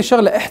حسيت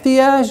الشغله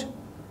احتياج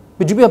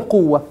بتجيبيها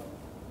بقوه،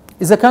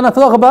 اذا كانت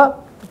رغبه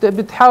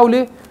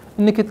بتحاولي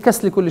انك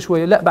تكسلي كل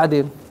شويه، لا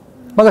بعدين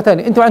مره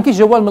ثانيه. انت ما عندكيش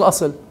جوال من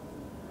الاصل،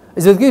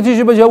 اذا بدك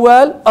تجيب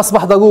جوال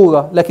اصبح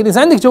ضروره، لكن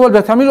اذا عندك جوال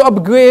بدك تعملي له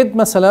ابجريد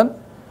مثلا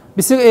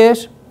بصير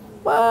ايش؟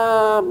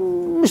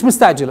 مش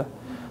مستعجله.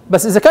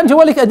 بس اذا كان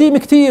جوالك قديم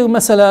كثير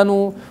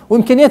مثلا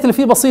وامكانيات اللي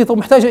فيه بسيطه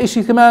ومحتاجه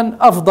شيء كمان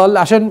افضل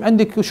عشان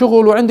عندك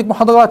شغل وعندك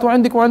محاضرات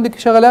وعندك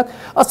شغلات،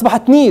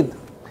 اصبحت نيد.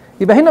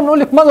 يبقى هنا بنقول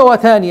لك مره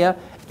ثانيه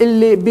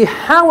اللي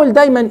بيحاول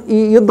دائما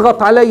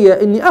يضغط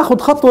علي اني اخذ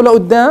خطوه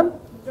لقدام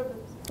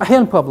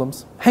احيانا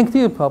بروبلمز، احيانا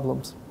كثير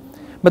بروبلمز.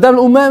 ما دام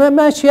الامور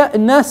ماشيه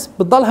الناس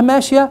بتضلها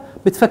ماشيه،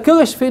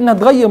 بتفكرش في انها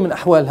تغير من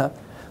احوالها.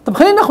 طب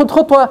خلينا ناخذ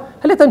خطوه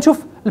هليتا نشوف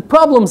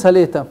البروبلمز.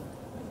 هليتا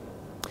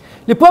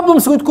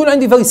البروبلمز تكون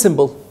عندي فيري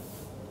سمبل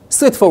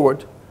ستريت فورورد،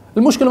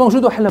 المشكله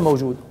موجوده وحلها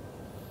موجود.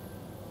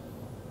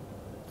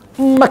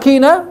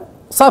 ماكينه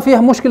صار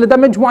فيها مشكله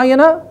دمج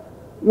معينه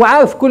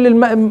وعارف كل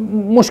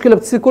المشكله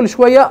بتصير كل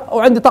شويه،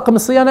 وعندي طاقم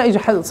الصيانه يجي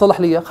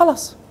صلح لي،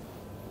 خلاص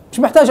مش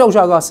محتاج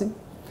اوجع راسي.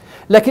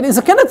 لكن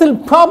اذا كانت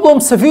البروبلم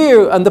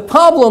severe and the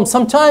problem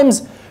sometimes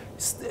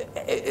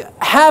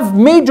have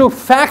major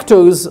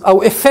factors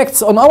او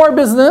effects on our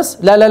business،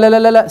 لا لا لا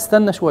لا لا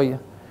استنى شويه،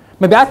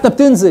 مبيعاتنا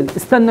بتنزل،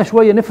 استنى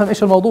شويه نفهم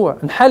ايش الموضوع،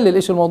 نحلل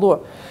ايش الموضوع.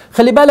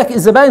 خلي بالك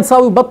الزباين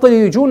صاروا يبطلوا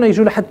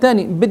يجوا لحد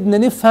ثاني، بدنا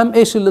نفهم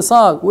ايش اللي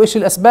صار وايش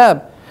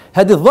الاسباب.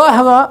 هذه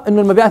الظاهره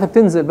انه المبيعات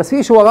بتنزل، بس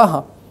في شيء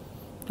وراها.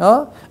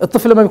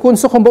 الطفل لما بيكون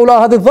سخن بقول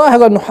هذه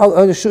الظاهره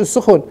انه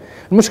سخن،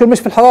 المشكله مش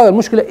في الحراره،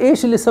 المشكله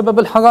ايش اللي سبب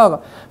الحراره.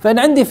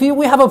 فانا عندي في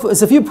we have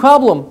a few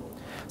problem.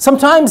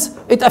 Sometimes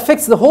it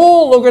affects the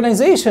whole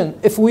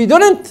organization if we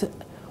don't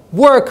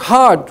work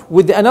hard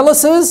with the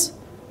analysis.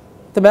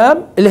 تمام،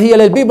 اللي هي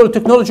للبيبل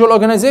تكنولوجي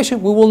اورجانيزيشن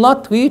we will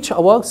not reach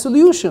our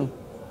solution.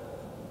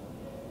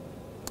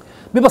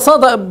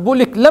 ببساطه بقول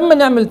لك لما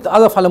نعمل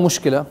تعرف على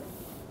مشكله،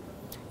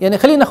 يعني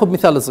خلينا ناخذ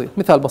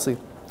مثال بسيط.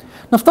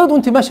 نفترض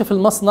وانت ماشي في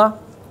المصنع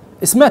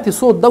سمعتي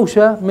صوت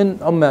دوشه من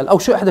عمال او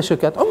احدى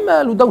الشركات،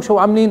 عمال ودوشه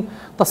وعاملين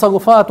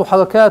تصرفات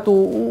وحركات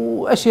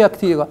واشياء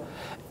كثيره.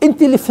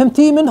 انت اللي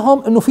فهمتيه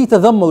منهم انه في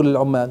تذمر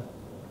للعمال،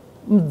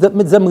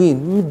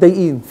 متذمرين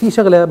متضايقين، في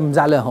شغله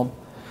مزعلاهم.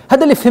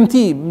 هذا اللي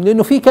فهمتيه،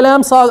 لانه في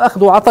كلام صار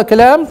اخذ وعطى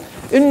كلام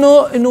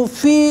انه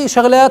في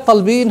شغلات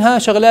طالبينها،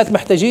 شغلات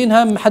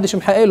محتاجينها، ما حدش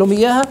محقق لهم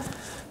اياها.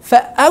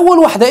 فاول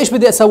وحده ايش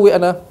بدي اسوي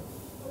انا؟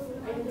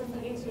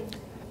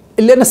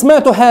 اللي انا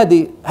سمعته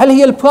هذه هل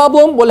هي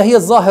البروبلم ولا هي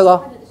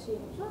الظاهره؟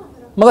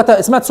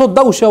 مرة سمعت صوت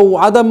دوشه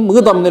وعدم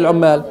رضا من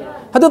العمال،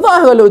 هذه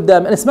ظاهره اللي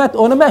قدام. انا سمعت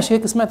وانا ماشي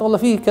هيك سمعت والله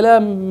في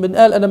كلام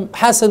بنقال، انا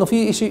حاسس انه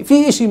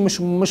في شيء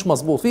مش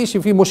مزبوط،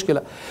 في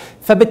مشكله.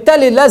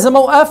 فبالتالي لازم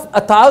اوقف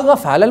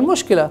اتعرف على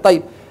المشكله.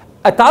 طيب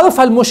اتعرف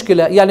على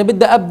المشكله يعني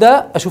بدي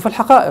ابدا اشوف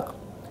الحقائق،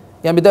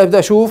 يعني بدي ابدا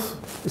اشوف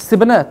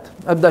استبيانات،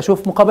 ابدا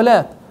اشوف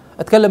مقابلات،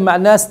 اتكلم مع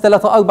الناس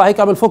 3 4 هيك،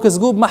 اعمل فوكس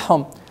جروب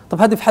معهم.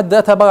 طب هذه في حد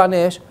ذاتها عباره عن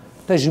ايش؟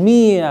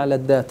 تجميع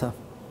للداتا.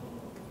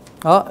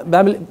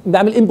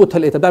 بعمل انبوت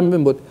هالقيتها، بعمل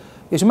انبوت.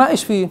 يا جماعه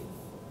ايش في؟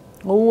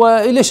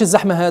 هو ليش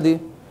الزحمه هذه؟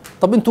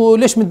 طب انتوا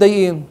ليش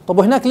متضايقين؟ طب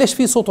وهناك ليش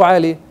في صوته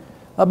عالي؟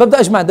 ببدا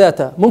اجمع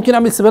داتا، ممكن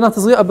اعمل سبانات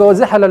صغيره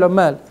بوزعها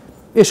للعمال.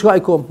 ايش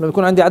رايكم لما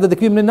يكون عندي عدد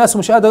كبير من الناس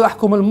ومش قادر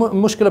احكم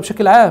المشكله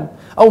بشكل عام،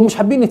 او مش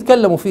حابين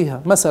يتكلموا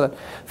فيها مثلا؟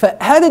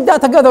 فهذه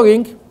الداتا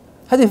جاذرينج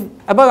هذه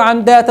عباره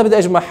عن داتا بدي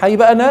اجمعها،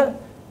 يبقى انا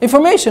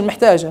انفورميشن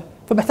محتاجه،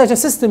 فبحتاج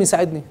سيستم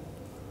يساعدني.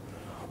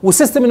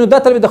 والسيستم انه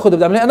الداتا اللي بدي اخذها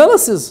بدي اعمل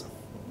اناليسيز.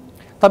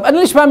 طب انا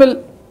ليش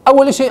بعمل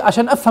اول شيء؟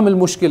 عشان افهم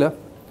المشكله،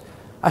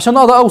 عشان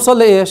اقدر اوصل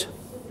لايش؟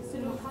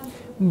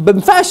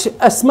 بنفعش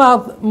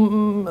اسمع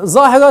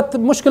ظاهره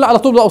مشكله على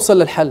طول اوصل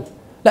للحل،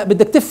 لا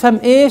بدك تفهم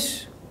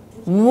ايش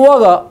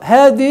وراء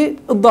هذه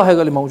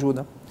الظاهره اللي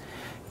موجوده.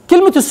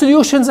 كلمه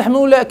السوليوشنز احنا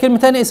بنقول كلمه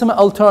ثانيه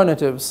اسمها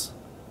alternatives،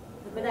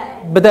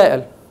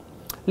 بدائل.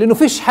 لانه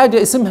فيش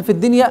حاجه اسمها في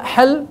الدنيا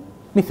حل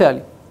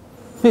مثالي،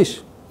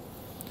 فيش.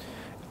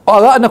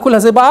 ارائنا كلها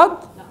زي بعض؟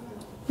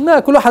 لا،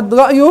 كل واحد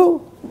رايه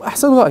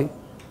احسن راي،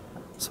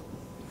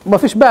 ما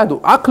فيش بعده.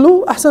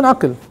 عقله احسن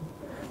عقل.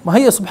 ما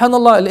هي سبحان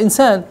الله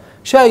الانسان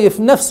شايف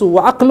نفسه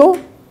وعقله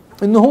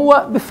انه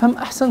هو بفهم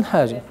احسن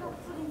حاجه،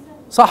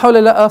 صح ولا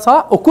لا؟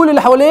 صح. وكل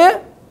اللي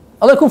حواليه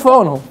الله يكون في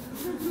عونهم،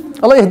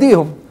 الله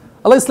يهديهم،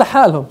 الله يصلح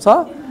حالهم،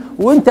 صح.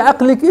 وانت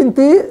عقلك انت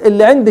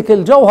اللي عندك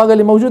الجوهره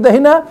اللي موجوده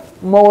هنا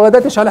ما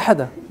وردتش على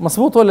حدا،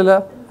 مظبوط ولا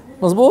لا؟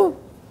 مظبوط،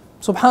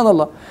 سبحان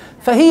الله.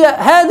 فهي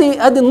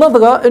هذه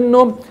النظره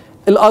انه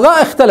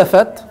الاراء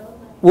اختلفت،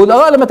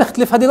 والاراء لما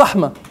تختلف هذه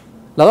رحمه.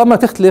 الاراء ما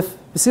تختلف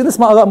بصير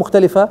نسمع اراء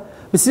مختلفه،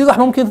 بصير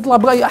رحمه، ممكن تطلع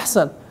براي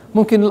احسن،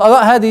 ممكن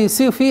الاراء هذه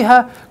يصير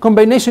فيها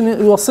كومبينيشن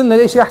يوصلنا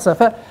لشيء احسن.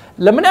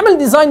 فلما نعمل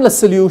ديزاين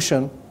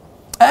للسوليوشن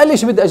اقل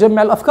شيء بدي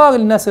اجمع الافكار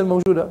الناس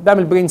الموجوده،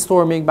 بعمل برين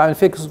ستورمينج، بعمل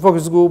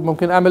فوكس جروب،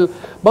 ممكن اعمل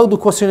برضه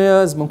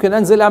كويشنيرز، ممكن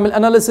انزل اعمل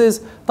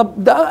اناليسيز. طب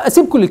بدي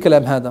اسيب كل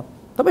الكلام هذا.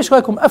 طب ايش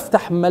رايكم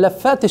افتح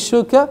ملفات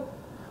الشركه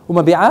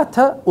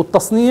ومبيعاتها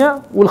والتصنيع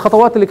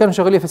والخطوات اللي كانوا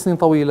شغالين في سنين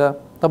طويله؟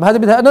 طب هذه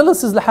بدها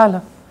اناليسيز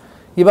لحالها.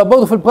 يبقى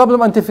برضه في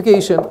البروبلم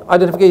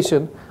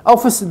ايدنتيفيكيشن او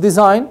في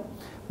الديزاين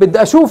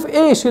بدي اشوف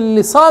ايش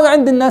اللي صار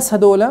عند الناس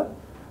هذول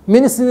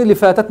من السنين اللي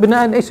فاتت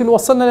بناء ايش اللي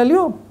وصلنا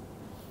لليوم.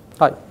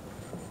 طيب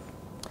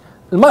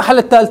المرحله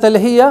الثالثه اللي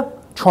هي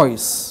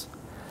تشويس.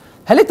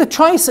 هلقيت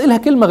تشويس لها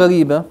كلمه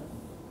غريبه.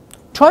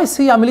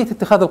 تشويس هي عمليه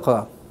اتخاذ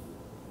القرار.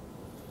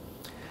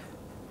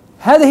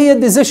 هذه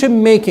هي decision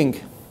making.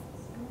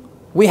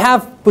 We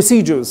have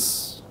procedures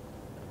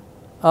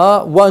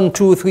 1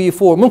 2 3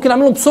 4. ممكن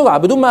اعملهم بسرعه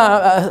بدون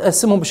ما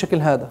اقسمهم بالشكل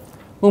هذا.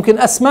 ممكن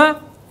اسمع،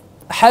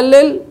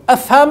 احلل،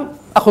 افهم،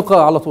 اخذ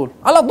قرار على طول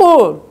على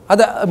طول.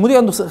 هذا مدير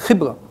عنده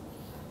خبره.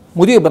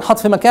 مدير بنحط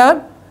في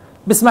مكان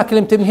بسمع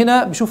كلمتين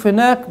هنا، بشوف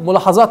هناك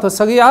ملاحظات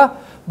سريعه،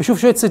 بشوف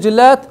شويه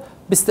سجلات،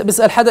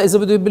 بسال حدا اذا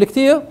بده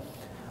بالكثير،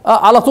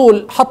 على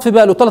طول حط في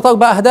باله 3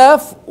 4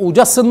 اهداف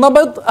وجس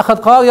النبض، اخذ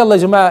قرار يلا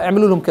يا جماعه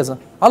اعملوا لهم كذا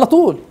على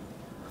طول.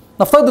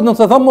 نفترض انه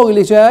التذمر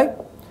اللي جاي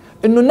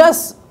انه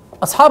الناس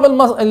اصحاب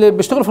اللي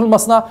بيشتغلوا في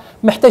المصنع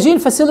محتاجين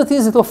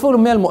فاسيلتيز يتوفر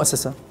لهم من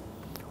المؤسسه،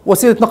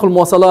 وسيله نقل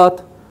مواصلات،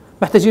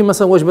 محتاجين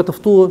مثلا وجبه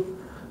فطور،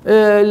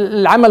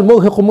 العمل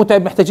مرهق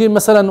ومتعب، محتاجين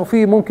مثلا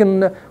وفي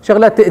ممكن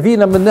شغلات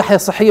تاذينا من الناحيه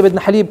الصحيه، بدنا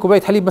حليب،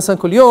 كوبايه حليب مثلا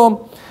كل يوم،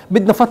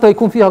 بدنا فتره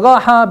يكون فيها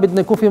راحه،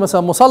 بدنا يكون في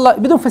مثلا مصلى،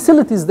 بدهم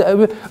فاسيلتيز.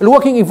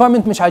 الوركينج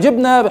انفايرمنت مش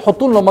عاجبنا،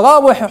 بحطوا لنا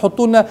مراوح،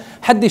 يحطوا لنا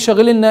حد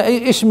يشغل لنا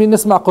ايش،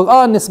 نسمع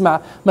قران، نسمع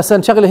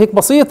مثلا شغله هيك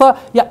بسيطه.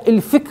 يعني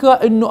الفكره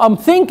انه I'm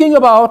thinking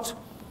about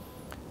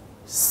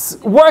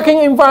working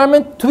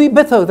environment to be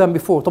better than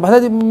before. طبعا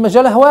هذه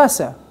مجالها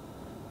واسع،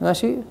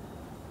 ماشي.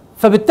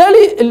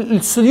 فبالتالي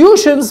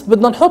السوليوشنز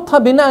بدنا نحطها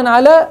بناء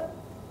على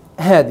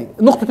هذه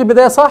نقطة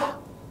البداية، صح؟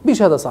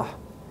 بيش هذا صح.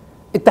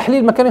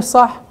 التحليل ما كانش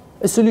صح،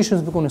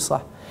 السوليوشنز بيكون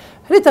صح.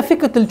 هلقيتها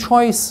فكرة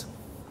التشويس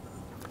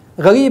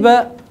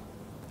غريبة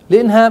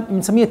لأنها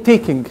بنسميها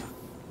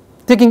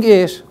taking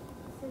ايش؟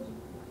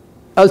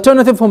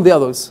 alternative from the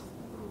others.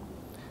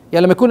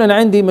 يعني لما يكون أنا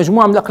عندي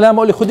مجموعة من الأقلام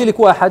أقول لي خدي لك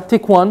واحد،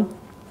 take one.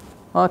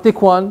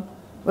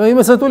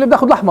 مثلا تقول لي بدي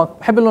آخذ الأحمر،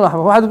 بحب اللون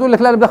الأحمر، واحد بيقول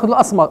لك لا أنا بدي آخذ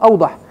الأسمر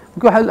أوضح،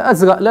 بيكون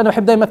الازرق لا انا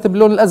بحب دائما اكتب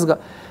باللون الازرق.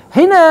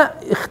 هنا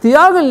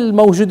اختيار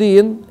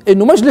الموجودين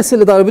انه مجلس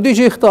الاداره بده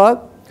يجي يختار،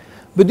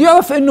 بده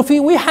يعرف انه في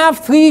we have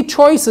 3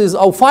 choices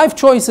او 5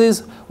 choices,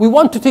 we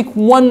want to take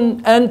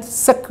one and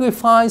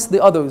sacrifice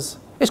the others.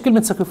 ايش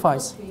كلمه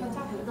sacrifice؟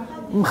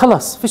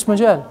 خلاص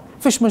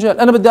فيش مجال،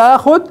 انا بدي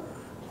اخذ،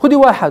 خذي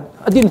واحد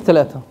اديني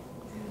 3،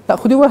 لا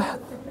خذي واحد،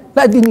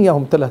 لا اديني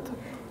اياهم 3،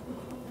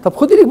 طب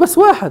خذي لك بس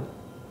واحد.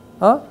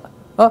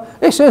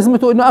 ايش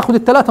لازمته انه اخذ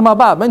الثلاثه مع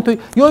بعض؟ ما انتم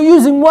you're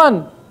using one،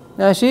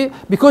 ماشي،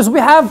 because we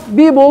have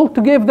people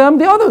to give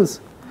them the others.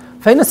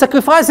 فإن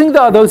sacrificing the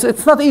others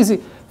it's not easy.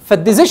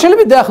 فالديسيشن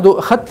اللي بدي اخذه،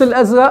 اخذت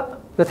الازرق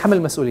بدي اتحمل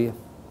المسؤوليه.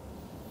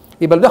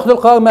 يبقى اللي بياخذ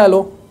القرار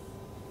ماله؟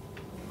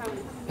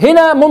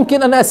 هنا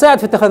ممكن انا اساعد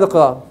في اتخاذ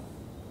القرار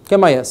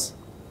كميس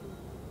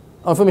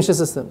او information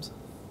systems.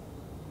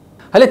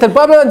 هل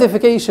البروبلم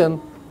ايدنتيفيكيشن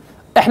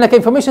احنا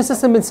كانفورميشن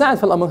سيستم بنساعد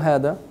في الامر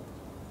هذا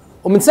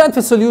وبنساعد في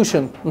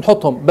السوليوشن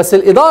نحطهم، بس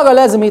الاداره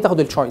لازم هي تاخذ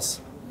التشويس.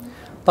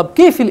 طب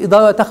كيف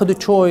الاداره تاخذ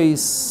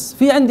التشويس؟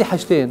 في عندي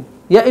حاجتين،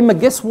 يا اما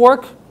جيس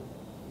ورك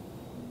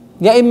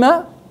يا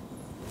اما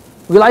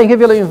relying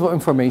heavily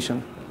on information.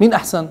 مين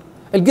احسن؟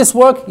 الجيس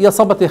ورك يا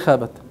صبت يا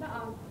خابت،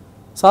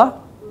 صح؟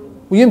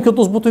 ويمكن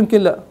تزبط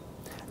ويمكن لا.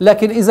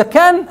 لكن اذا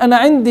كان انا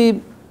عندي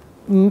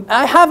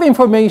I have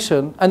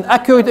information and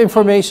accurate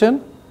information,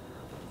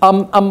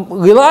 I'm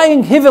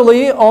relying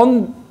heavily on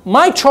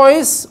my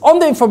choice on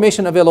the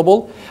information available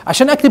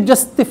عشان اكتب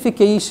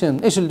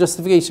justification. ايش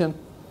الجاستيفيكيشن؟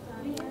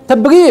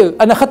 تبرير.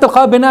 انا اخذت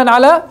القرار بناء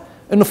على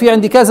انه في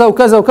عندي كذا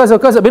وكذا وكذا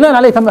وكذا، بناء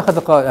عليه تم اخذ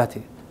القرار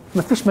الاتي.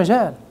 ما فيش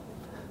مجال.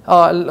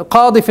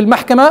 القاضي في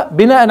المحكمه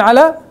بناء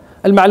على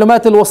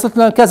المعلومات اللي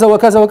وصلتنا كذا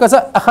وكذا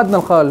وكذا اخذنا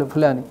القرار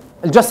الفلاني.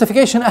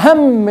 الجاستيفيكيشن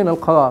اهم من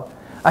القرار،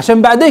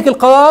 عشان بعديك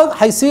القرار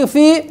حيصير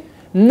فيه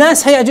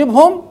ناس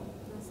هيعجبهم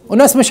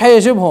وناس مش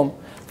هيعجبهم.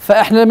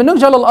 فاحنا لما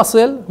نرجع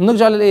للاصل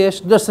بنرجع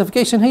للايش؟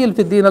 الجاستيفيكيشن هي اللي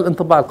بتدينا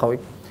الانطباع القوي.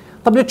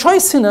 طب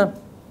التشويس هنا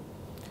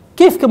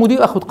كيف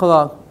كمدير اخذ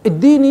قرار؟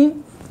 اديني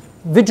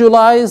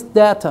فيجواليزد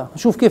داتا،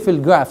 اشوف كيف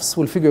الجرافس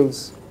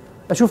والفيجرز،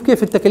 اشوف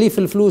كيف التكاليف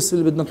الفلوس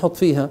اللي بدنا نحط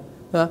فيها،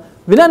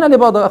 بناء عليه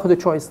بقدر اخذ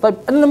التشويس. طيب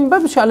انا لما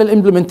بمشي على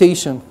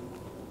الامبلمنتيشن،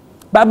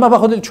 بعد ما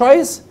باخذ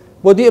التشويس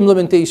بدي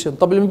امبلمنتيشن.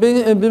 طب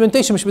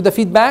الامبلمنتيشن مش بدها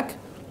فيدباك؟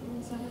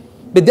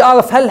 بدي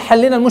اعرف هل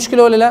حلينا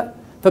المشكله ولا لا؟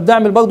 فبدي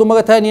اعمل برضه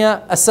مره ثانيه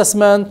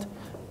اسسمنت،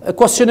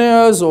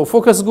 questionnaires او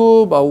فوكس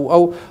جروب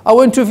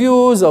او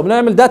انترفيوز، او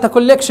بنعمل داتا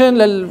كولكشن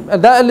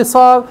للاداء اللي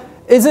صار.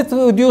 is it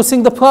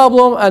reducing the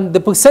problem and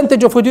the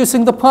percentage of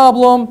reducing the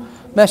problem؟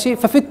 ماشي.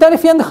 ففي التالي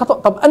في عندي خطأ.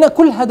 طب انا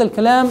كل هذا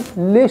الكلام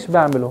ليش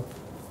بعمله؟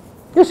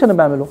 ليش انا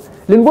بعمله؟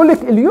 لان بقول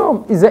لك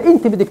اليوم اذا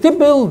انت بدك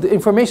تبيلد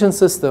information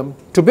system،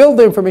 to build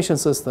the information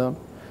system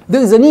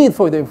there is a need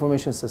for the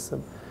information system.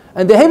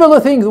 And the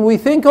behavioral things we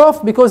think of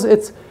because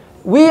it's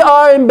we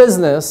are in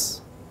business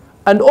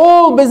and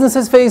all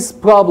businesses face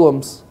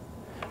problems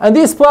and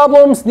these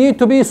problems need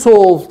to be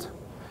solved.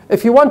 If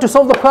you want to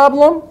solve the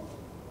problem,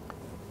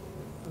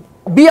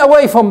 be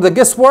away from the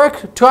guesswork,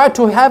 try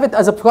to have it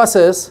as a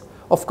process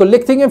of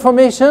collecting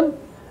information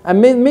and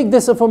make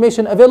this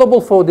information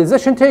available for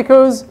decision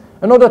takers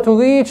in order to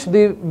reach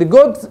the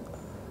good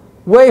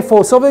way for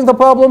solving the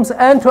problems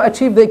and to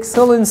achieve the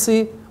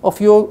excellency of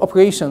your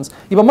operations.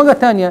 يبقى مرة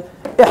ثانية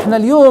احنا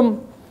اليوم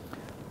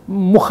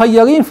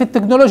مخيرين في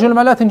التكنولوجيا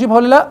المعلومات نجيبها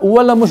ولا لا،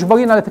 ولا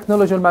مجبرين على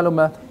تكنولوجيا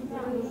المعلومات؟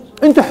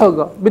 انت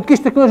حرة، بدكيش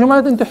تكنولوجيا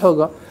المعلومات انت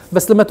حرة،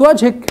 بس لما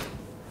تواجهك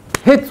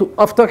هيت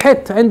افتر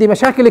هيت عندي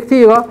مشاكل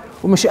كثيرة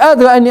ومش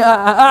قادرة اني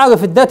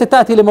اعرف الداتا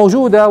تاعتي اللي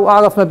موجودة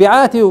واعرف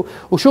مبيعاتي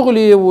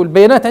وشغلي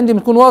والبيانات عندي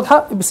بتكون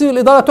واضحة، بصير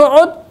الإدارة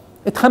تقعد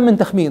تخمن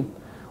تخمين،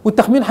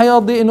 والتخمين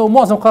حيقضي انه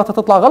معظم قراراتها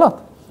تطلع غلط.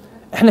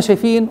 احنا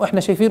شايفين واحنا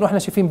شايفين واحنا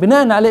شايفين،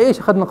 بناء على ايش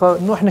اخذنا قرار؟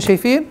 انه احنا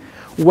شايفين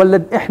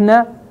ولا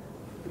احنا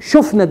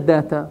شفنا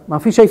الداتا؟ ما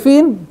في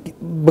شايفين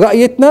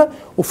برأيتنا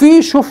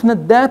وفي شفنا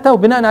الداتا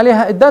وبناء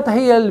عليها الداتا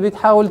هي اللي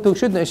بتحاول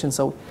ترشدنا ايش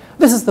نسوي.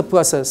 This is the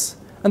process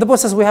and the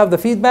process we have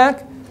the feedback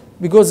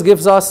because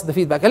gives us the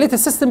feedback. قالت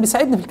السيستم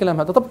بيساعدني في الكلام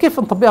هذا. طب كيف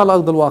نطبقها على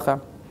ارض الواقع؟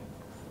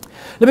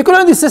 لما يكون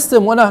عندي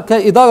سيستم وانا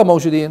كإدارة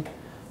موجودين،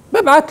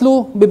 ببعث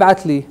له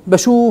ببعث لي،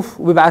 بشوف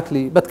وببعث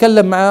لي،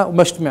 بتكلم معه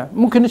وبجتمع،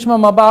 ممكن نجمع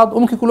مع بعض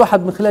وممكن كل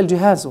واحد من خلال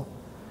جهازه.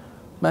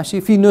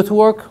 ماشي. في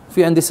نتورك،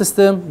 في عندي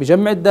سيستم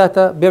بيجمع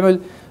الداتا،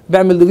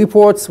 بيعمل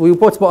ريبورتس،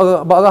 وريبورتس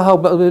بقراها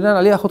وبناء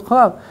عليها اخذ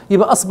قرار.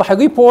 يبقى اصبح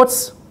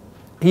الريبورتس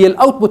هي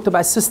الاوتبوت تبع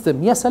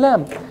السيستم. يا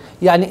سلام،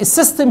 يعني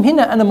السيستم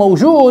هنا انا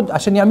موجود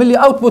عشان يعمل لي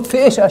اوتبوت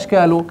في ايش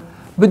اشكاله؟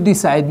 بده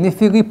يساعدني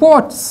في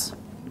ريبورتس.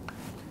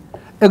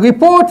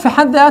 الريبورت في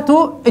حد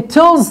ذاته it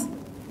tells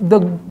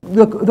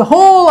the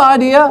whole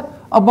idea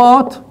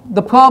about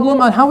the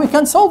problem and how we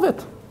can solve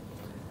it.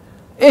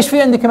 ايش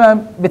في عندي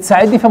كمان؟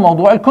 بتساعدني في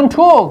موضوع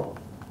الكنترول،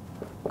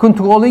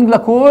 كنترولينج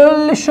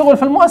لكل الشغل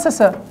في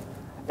المؤسسة.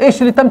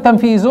 ايش اللي تم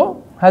تنفيذه؟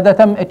 هذا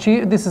تم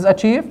achieve، this is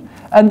achieved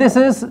and this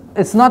is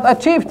it's not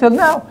achieved till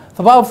now.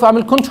 فبعرف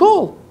اعمل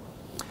كنترول.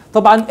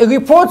 طبعا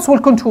الريبورتس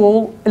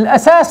والكنترول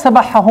الاساس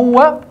تبعها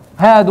هو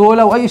هذول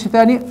او اي شيء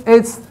ثاني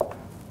it's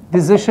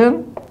decision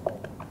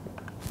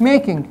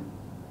making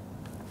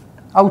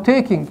او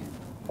taking.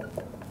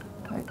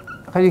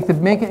 خليك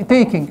تكتب making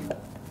taking.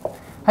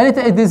 هل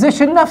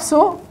الديسيشن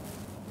نفسه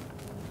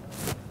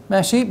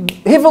ماشي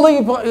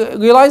heavily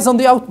relies on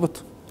the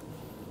output.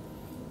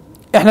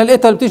 احنا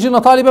لقيتها بتيجي لنا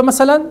طالبه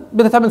مثلا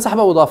بدها تعمل سحب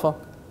او اضافه،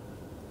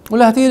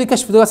 ولا هاتي لي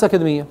كشف دراسه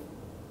اكاديميه.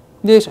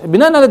 ليش؟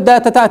 بناء على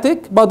الداتا تاعتك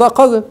بقدر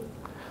اقرر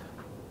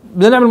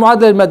بدنا نعمل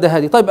معادله للماده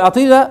هذه. طيب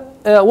اعطينا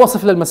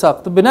وصف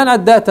للمساق. طب بناء على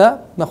الداتا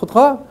ناخذ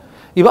قرار.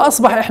 يبقى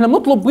اصبح احنا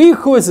بنطلب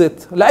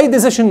ريكويزيت لاي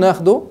ديسيشن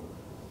ناخده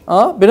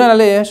بناء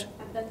على ايش؟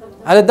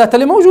 على الداتا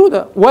اللي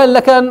موجوده، ولا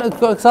كان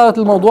صارت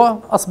الموضوع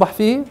اصبح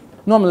فيه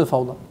نوع من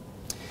الفوضى.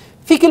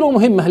 في كلمه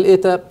مهمه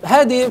لقيتها،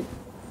 هذه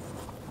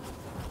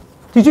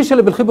تجيش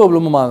الا بالخبره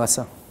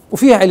وبالممارسه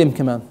وفيها علم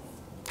كمان.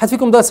 حد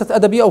فيكم درست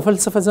ادبي او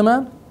فلسفه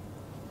زمان؟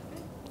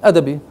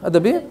 ادبي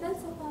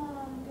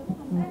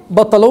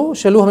بطلوا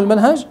شالوها من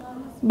المنهج؟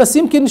 بس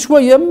يمكن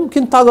شويه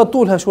ممكن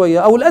تعرضتوا لها شويه،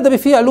 او الادبي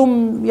فيه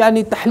علوم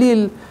يعني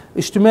تحليل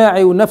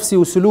اجتماعي ونفسي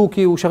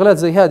وسلوكي وشغلات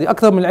زي هذه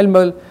اكثر من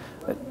العلم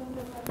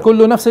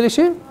كله نفس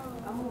الشيء.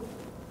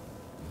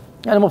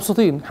 يعني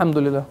مبسوطين الحمد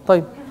لله.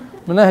 طيب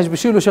مناهج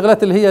بيشيلوا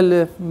شغلات اللي هي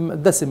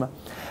الدسمه.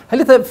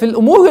 هل في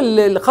الامور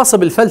الخاصه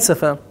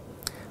بالفلسفه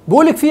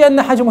بقول لك في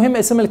عندنا حاجه مهمه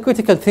اسمها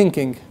الكريتيكال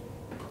ثينكينج،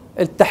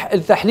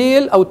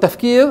 التحليل او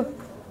التفكير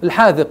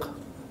الحاذق.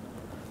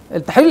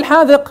 التحليل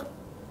الحاذق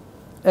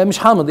مش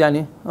حامض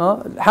يعني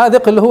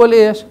الحاذق اللي هو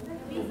الايش؟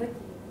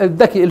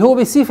 الذكي، اللي هو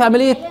بيصير في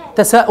عمليه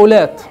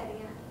تساؤلات.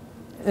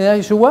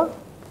 شو هو؟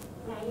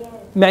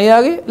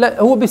 معياري؟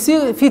 لا، هو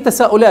بيصير في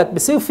تساؤلات،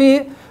 بيصير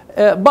في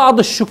بعض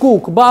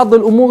الشكوك، بعض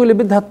الامور اللي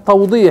بدها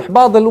توضيح،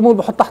 بعض الامور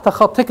بحط تحتها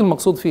خط، هيك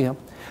المقصود فيها.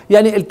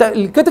 يعني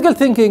الكريتيكال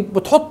ثينكينج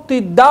بتحطي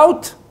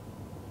الداوت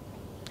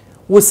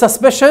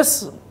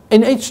والسسبشس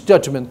ان ايتش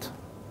جادجمنت.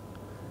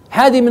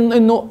 هذه من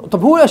انه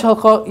طب هو ايش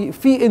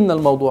في ان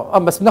الموضوع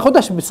بس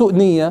بناخذهاش بسوء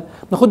نيه،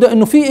 بناخذها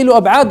انه في له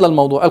ابعاد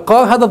للموضوع،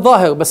 القرار هذا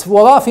الظاهر بس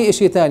وراه في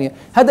شيء ثاني،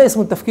 هذا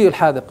اسمه التفكير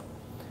الحاذق.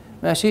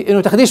 ماشي،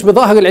 انه تاخذيش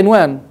بظاهر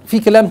العنوان، في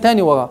كلام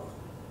ثاني وراه.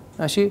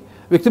 ماشي،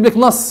 بيكتب لك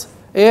نص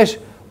ايش؟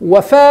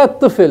 وفاة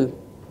طفل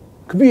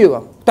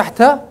كبيرة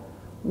تحتها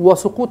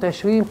وسقوط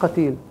 20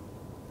 قتيل.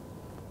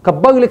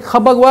 كبر لك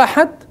خبر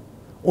واحد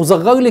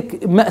وصغر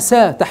لك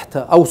مأساة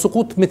تحتها، أو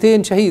سقوط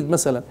 200 شهيد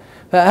مثلا.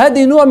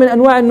 فهذه نوع من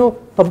أنواع إنه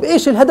طب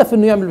إيش الهدف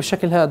إنه يعمل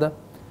بالشكل هذا؟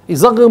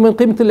 يصغر من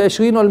قيمة ال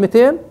 20 وال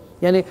 200.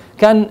 يعني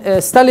كان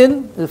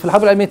ستالين في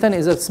الحرب العالمية الثانية،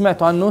 إذا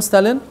سمعتوا عنه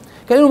ستالين،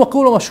 كان له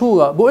مقولة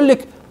مشهورة بقول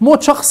لك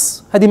موت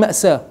شخص هذه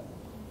مأساة،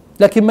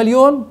 لكن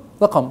مليون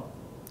رقم.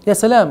 يا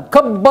سلام،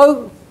 كبر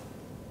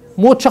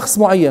موت شخص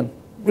معين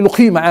له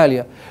قيمة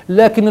عالية،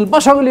 لكن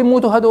البشر اللي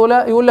يموتوا هذول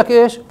يقول لك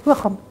ايش؟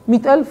 رقم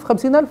 100,000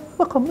 50,000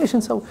 رقم، ايش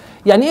نسوي؟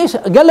 يعني ايش؟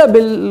 قلب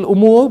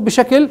الامور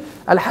بشكل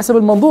على حسب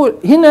المنظور.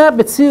 هنا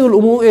بتصير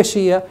الامور ايش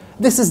هي؟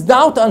 This is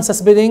doubt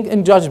unsuspecting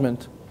in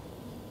judgment.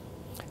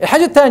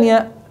 الحاجة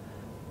الثانية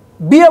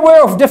be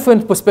aware of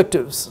different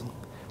perspectives.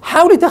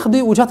 حاولي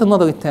تاخذي وجهات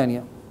النظر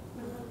الثانية،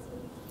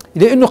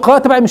 لانه القرار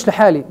تبعي مش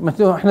لحالي.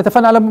 احنا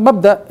اتفقنا على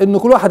مبدأ انه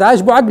كل واحد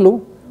عاجبه عقله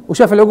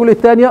وشاف العقول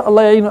الثانية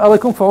الله يعينه، الله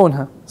يكون في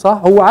عونها،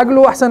 صح؟ هو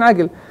عقله أحسن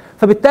عقل،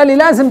 فبالتالي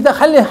لازم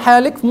تخلي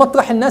حالك في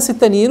مطرح الناس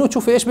التانيين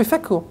وتشوفي إيش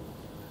بيفكروا.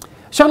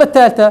 الشغلة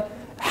الثالثة،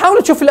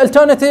 حاول تشوف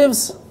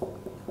الالترناتيفز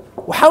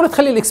وحاول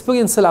تخلي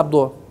الاكسبيرينس تلعب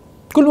دور.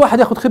 كل واحد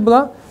ياخذ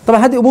خبرة.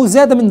 طبعا هذه أمور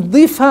زيادة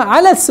بنضيفها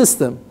على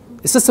السيستم.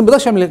 السيستم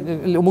بيقدرش يعمل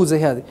الأمور زي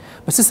هذه،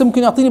 بس السيستم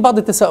ممكن يعطيني بعض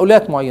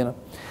التساؤلات معينة.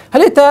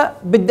 هل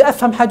بدي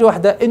أفهم حاجة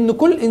واحدة، إنه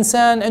كل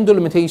إنسان عنده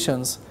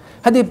ليميتيشنز.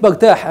 هذه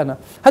برتاح أنا،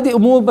 هذه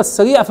أمور بس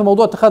سريعة في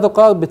موضوع اتخاذ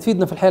القرار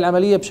بتفيدنا في الحياة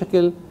العملية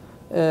بشكل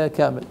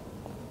كامل.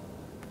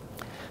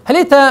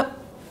 هل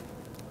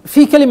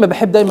في كلمة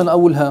بحب دائما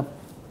أقولها،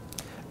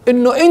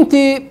 إنه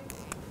أنت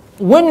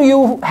when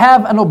you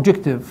have an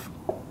objective،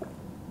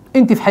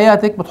 أنت في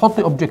حياتك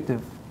بتحطي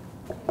objective،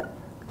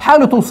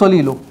 حاولوا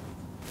توصلي له.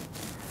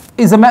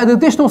 إذا ما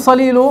قدرتيش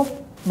توصلي له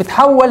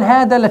بتحول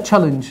هذا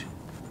لتشالنج.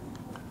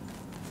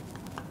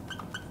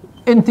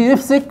 انت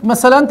نفسك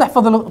مثلا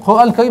تحفظ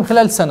القرآن الكريم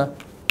خلال سنة،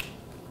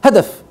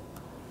 هدف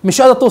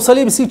مش قادر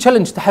توصليه بصير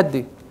تشالنج،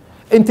 تحدي.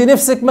 انت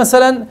نفسك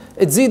مثلا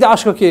تزيدي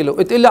 10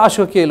 كيلو، تقلي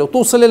 10 كيلو،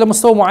 توصلي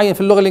لمستوى معين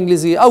في اللغة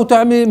الإنجليزية او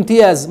تعملي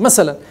امتياز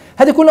مثلا.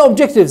 هذه كلها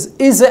اوبجكتيفز،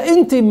 اذا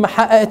انت ما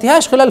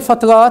حققتيهاش خلال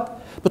فترات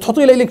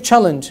بتحطي لك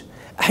تشالنج.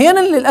 احيانا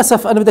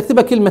للاسف انا بدي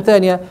اكتبها كلمة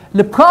ثانية،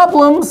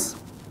 البروبلمز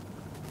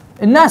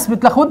الناس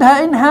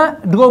بتاخذها انها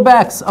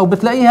دروباكس او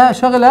بتلاقيها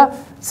شغلة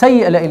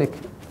سيئة لإلك،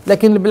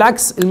 لكن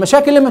بالعكس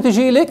المشاكل لما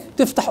تجي لك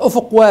تفتح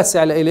افق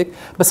واسع لإلك.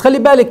 بس خلي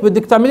بالك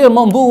بدك تعمليها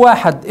منظور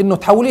واحد، انه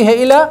تحوليها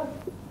الى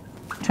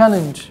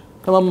تشالنج.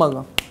 كمان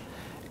مره،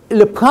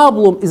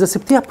 البروبلم اذا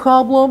سبتيها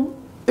بروبلم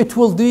it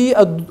will be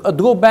a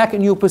drawback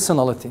in your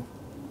personality.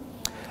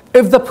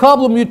 If the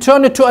problem you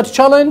turn it to a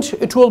challenge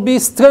it will be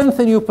strength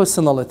in your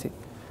personality.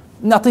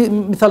 نعطي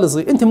مثال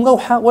صغير، انت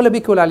مروحه ولا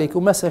بيك ولا عليك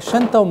وماسه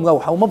الشنطه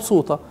ومروحه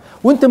ومبسوطه،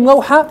 وانت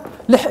مروحه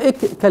لحقك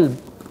كلب،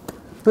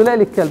 طلع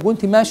لك كلب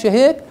وانت ماشيه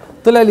هيك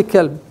طلع لك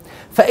كلب.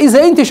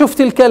 فاذا انت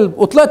شفتي الكلب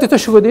وطلعتي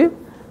تشردي،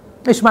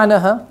 ايش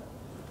معناها؟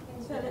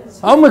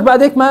 عمرك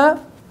بعد هيك ما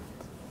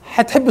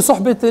حتحبي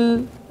صحبه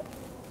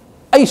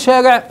اي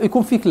شارع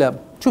يكون فيه كلاب.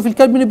 تشوفي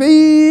الكلب من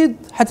بعيد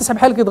حتسحب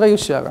حالك تغير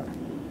الشارع،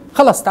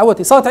 خلاص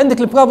تعودتي. صارت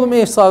عندك البروبلم.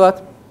 ايش صارت؟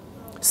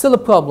 still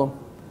a problem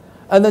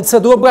and it's a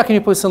drawback in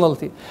your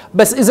personality.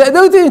 بس اذا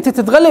قدرتي انت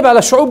تتغلب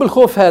على شعور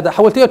بالخوف هذا،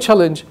 حولتيها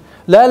تشالنج.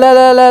 لا لا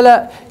لا لا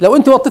لا، لو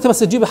انت وطيتي بس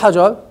تجيبي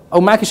حجر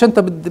او معك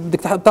شنطه بدك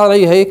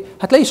تطلعيها هيك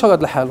هتلاقيه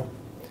شرد لحاله.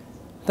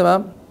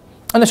 تمام.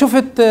 انا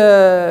شفت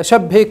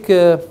شاب هيك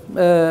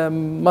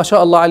ما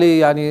شاء الله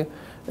عليه، يعني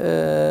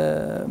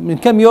من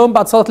كم يوم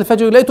بعد صلاه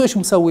الفجر لقيته ايش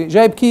مسوي،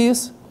 جايب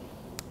كيس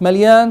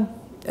مليان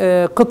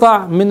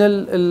قطع من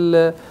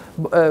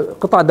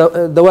قطع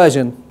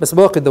دواجن، بس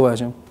بواقي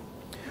الدواجن،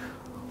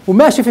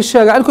 وماشي في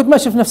الشارع. انا كنت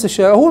ماشي في نفس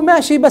الشارع، هو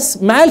ماشي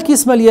بس معاه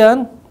الكيس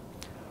مليان،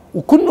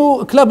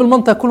 وكله كلاب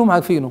المنطقه كلهم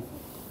عارفينه.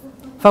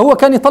 فهو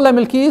كان يطلع من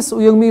الكيس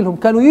ويرمي لهم،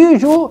 كانوا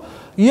يجوا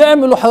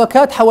يعملوا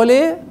حركات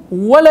حواليه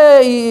ولا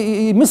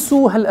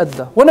يمسوا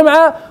هالقد وانا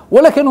معاه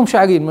ولا كانهم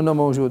شاعرين منه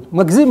موجود،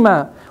 مركزين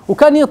معه.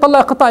 وكان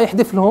يطلع قطع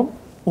يحذف لهم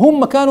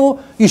وهم كانوا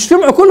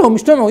يجتمعوا كلهم،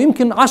 يجتمعوا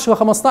يمكن 10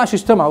 15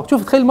 اجتمعوا.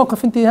 شوف تخيل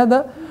الموقف انت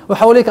هذا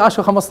وحواليك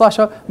 10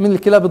 15 من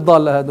الكلاب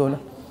الضاله هذول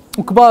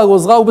وكبار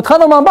وصغار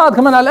وبتخانقوا مع بعض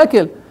كمان على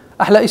الاكل.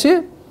 احلى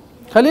شيء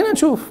خلينا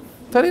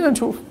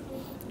نشوف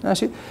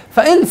ماشي.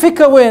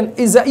 فالفكره وين؟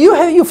 اذا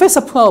you face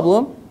a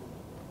problem,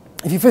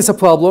 if you face a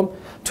problem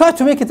try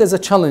to make it as a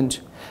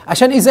challenge.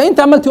 عشان اذا انت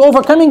عملت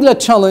overcoming that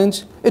challenge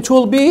it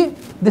will be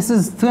this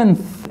is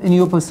strength in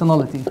your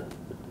personality.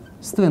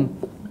 strength.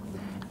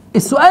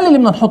 السؤال اللي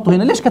بدنا نحطه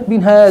هنا، ليش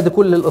كاتبين هذه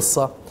كل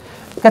القصه؟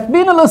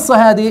 كاتبين القصه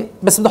هذه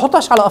بس بدي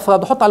احطهاش على افراد،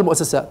 بدي احطها على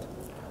المؤسسات.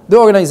 The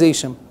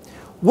organization.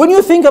 When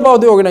you think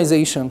about the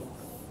organization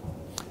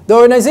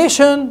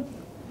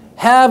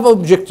have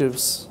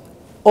objectives,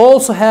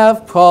 also have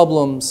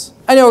problems.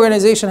 Any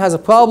organization has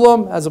a problem,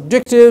 has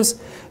objectives.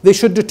 They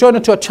should turn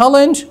it to a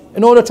challenge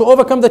in order to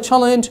overcome the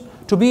challenge,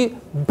 to be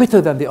better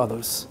than the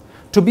others,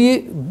 to be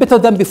better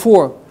than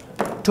before,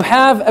 to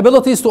have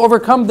abilities to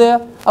overcome the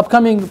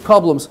upcoming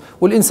problems.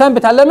 والإنسان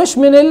بتعلمش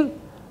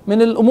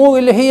من الأمور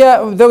اللي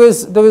هي there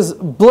is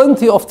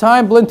plenty of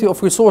time, plenty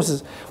of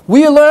resources.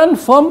 We learn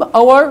from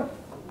our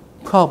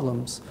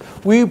problems.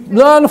 We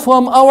learn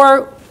from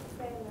our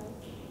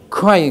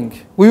crying.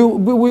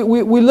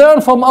 We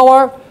learn from our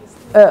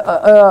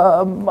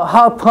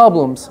hard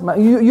problems.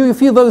 You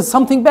feel there is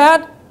something bad,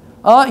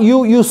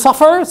 you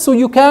suffer, so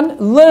you can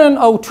learn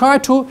or try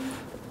to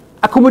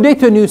accommodate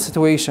to a new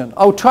situation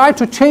or try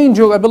to change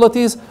your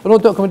abilities in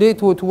order to accommodate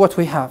to what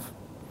we have.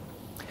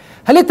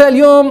 هل انت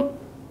اليوم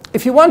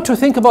if you want to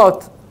think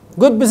about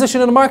good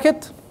position in the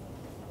market,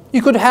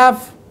 you could have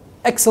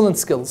excellent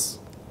skills.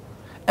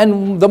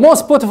 And the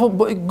most beautiful,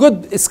 good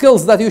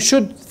skills that you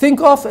should think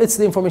of, it's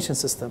the information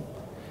system.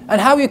 And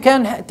how you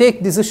can take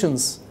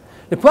decisions.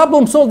 The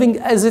problem solving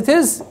as it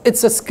is,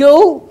 it's a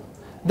skill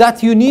that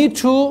you need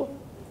to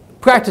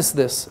practice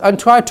this and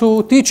try to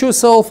teach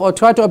yourself or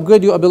try to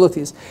upgrade your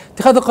abilities.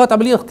 اتخاذ القرارات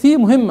عملية كثير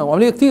مهمة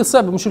وعملية كثير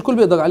صعبة، مش الكل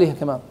بيقدر عليها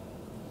كمان.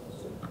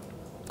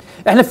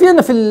 احنا في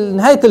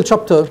نهاية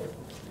الشابتر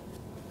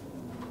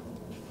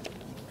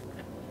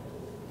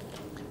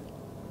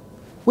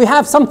we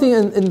have something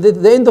in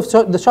the end of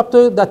the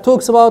chapter that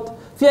talks about،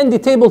 في عندي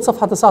table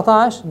صفحة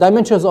 19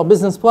 dimensions of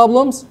business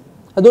problems.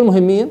 هدول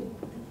مهمين.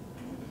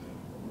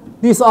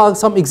 These are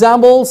some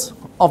examples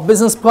of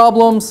business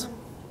problems,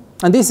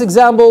 and these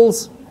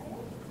examples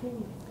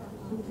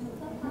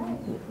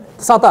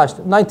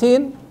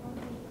 19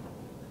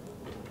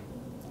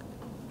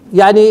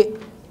 يعني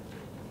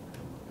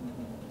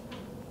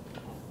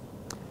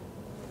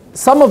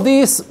some of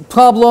these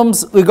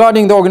problems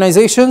regarding the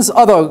organizations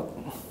other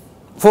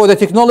for the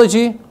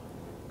technology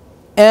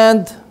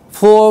and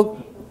for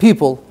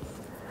people.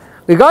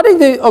 Regarding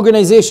the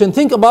organization,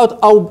 think about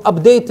our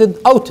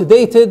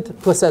outdated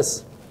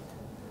process.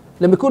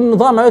 لما يكون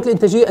نظام العمليات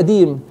الإنتاجية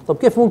قديم، طب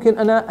كيف ممكن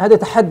أنا هذا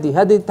تحدي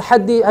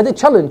هذا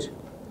تشالنج،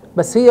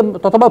 بس هي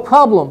تعتبر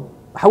problem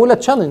بحولها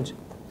تشالنج.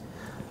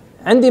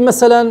 عندي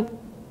مثلا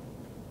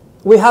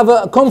we have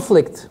a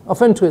conflict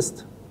of interest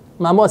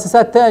مع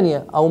مؤسسات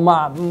تانية أو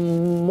مع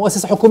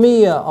مؤسسة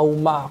حكومية أو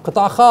مع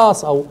قطاع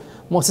خاص أو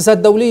مؤسسات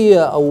دولية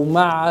أو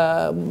مع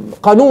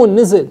قانون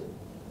نزل.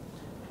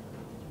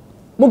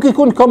 ممكن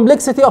يكون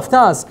complexity of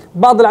task،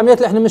 بعض العمليات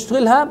اللي احنا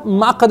بنشتغلها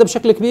معقدة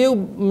بشكل كبير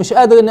ومش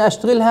قادر اني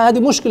اشتغلها، هذه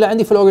مشكلة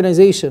عندي في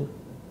الاورجنايزيشن.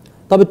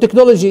 طب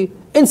التكنولوجي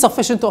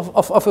insufficient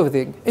of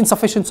everything،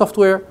 insufficient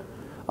software,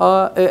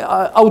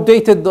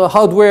 outdated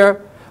hardware,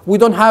 we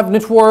don't have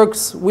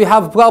networks, we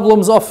have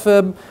problems of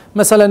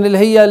مثلا اللي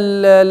هي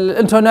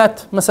الانترنت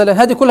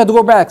مثلا، هذه كلها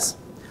drawbacks.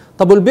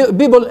 طب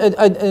people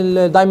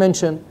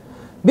dimension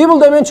we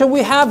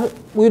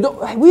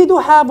do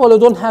have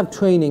ولا don't have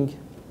training.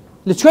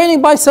 The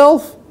training by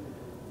self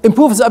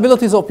improves the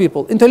abilities of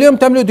people. انت اليوم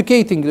تعمل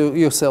educating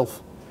yourself،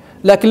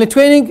 لكن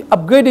الtraining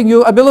upgrading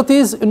your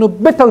abilities انه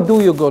better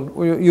do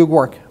your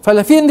work.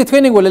 فلا في عندي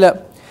training ولا لا؟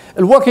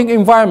 الworking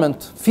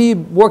environment، في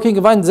working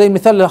environment زي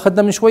المثال اللي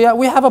اخذناه من شويه،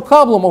 we have a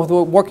problem of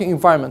the working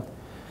environment.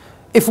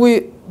 If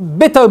we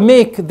better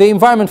make the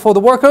environment for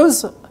the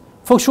workers,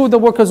 for sure the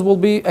workers will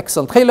be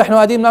excellent. تخيلوا احنا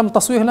قاعدين بنعمل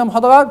تصوير هنا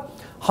محاضرات،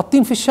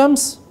 حاطين في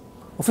الشمس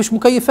وفيش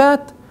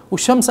مكيفات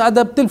والشمس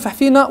قاعده بتلفح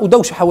فينا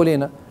ودوشه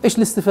حوالينا، ايش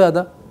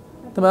الاستفاده؟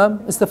 تمام؟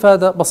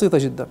 استفاده بسيطه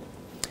جدا.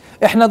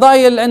 احنا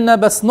ضايل عندنا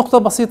بس نقطه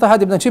بسيطه،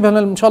 هذه بدنا نجيبها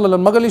ان شاء الله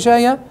للمره اللي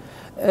جايه.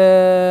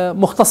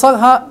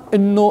 مختصرها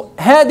انه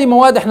هذه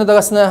مواد احنا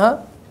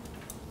درسناها،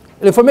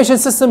 الانفورميشن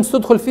سيستمز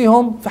تدخل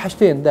فيهم في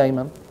حاجتين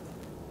دائما.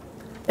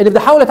 اللي بدي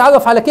احاول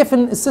اتعرف على كيف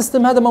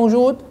السيستم هذا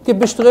موجود، كيف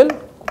بيشتغل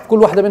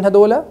كل واحده من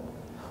هذول،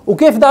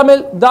 وكيف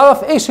بدي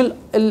اعرف ايش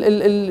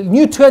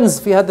النيو ترندز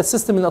في هذا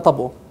السيستم اللي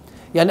اطبقه.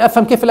 يعني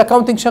افهم كيف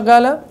الاكاونتنج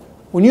شغاله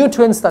ونيو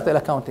ترندز تاعت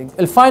الاكاونتنج،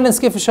 الفاينانس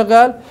كيف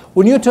شغال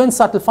ونيو ترندز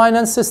تاعت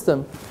الفاينانس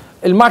سيستم،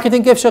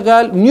 الماركتنج كيف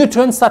شغال ونيو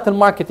ترندز تاعت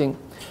الماركتنج،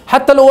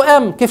 حتى الاو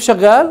ام كيف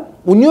شغال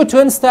ونيو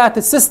ترندز تاعت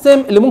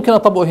السيستم اللي ممكن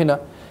اطبقه هنا.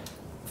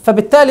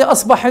 فبالتالي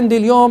اصبح عندي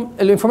اليوم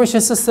الانفورميشن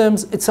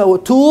سيستمز اتس ا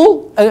تول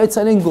اتس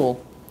ان اند جول.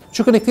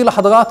 شكرا كثير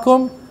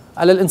لحضراتكم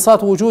على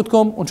الانصات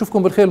ووجودكم،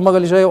 ونشوفكم بالخير المره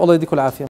اللي جايه، والله يديكم العافيه.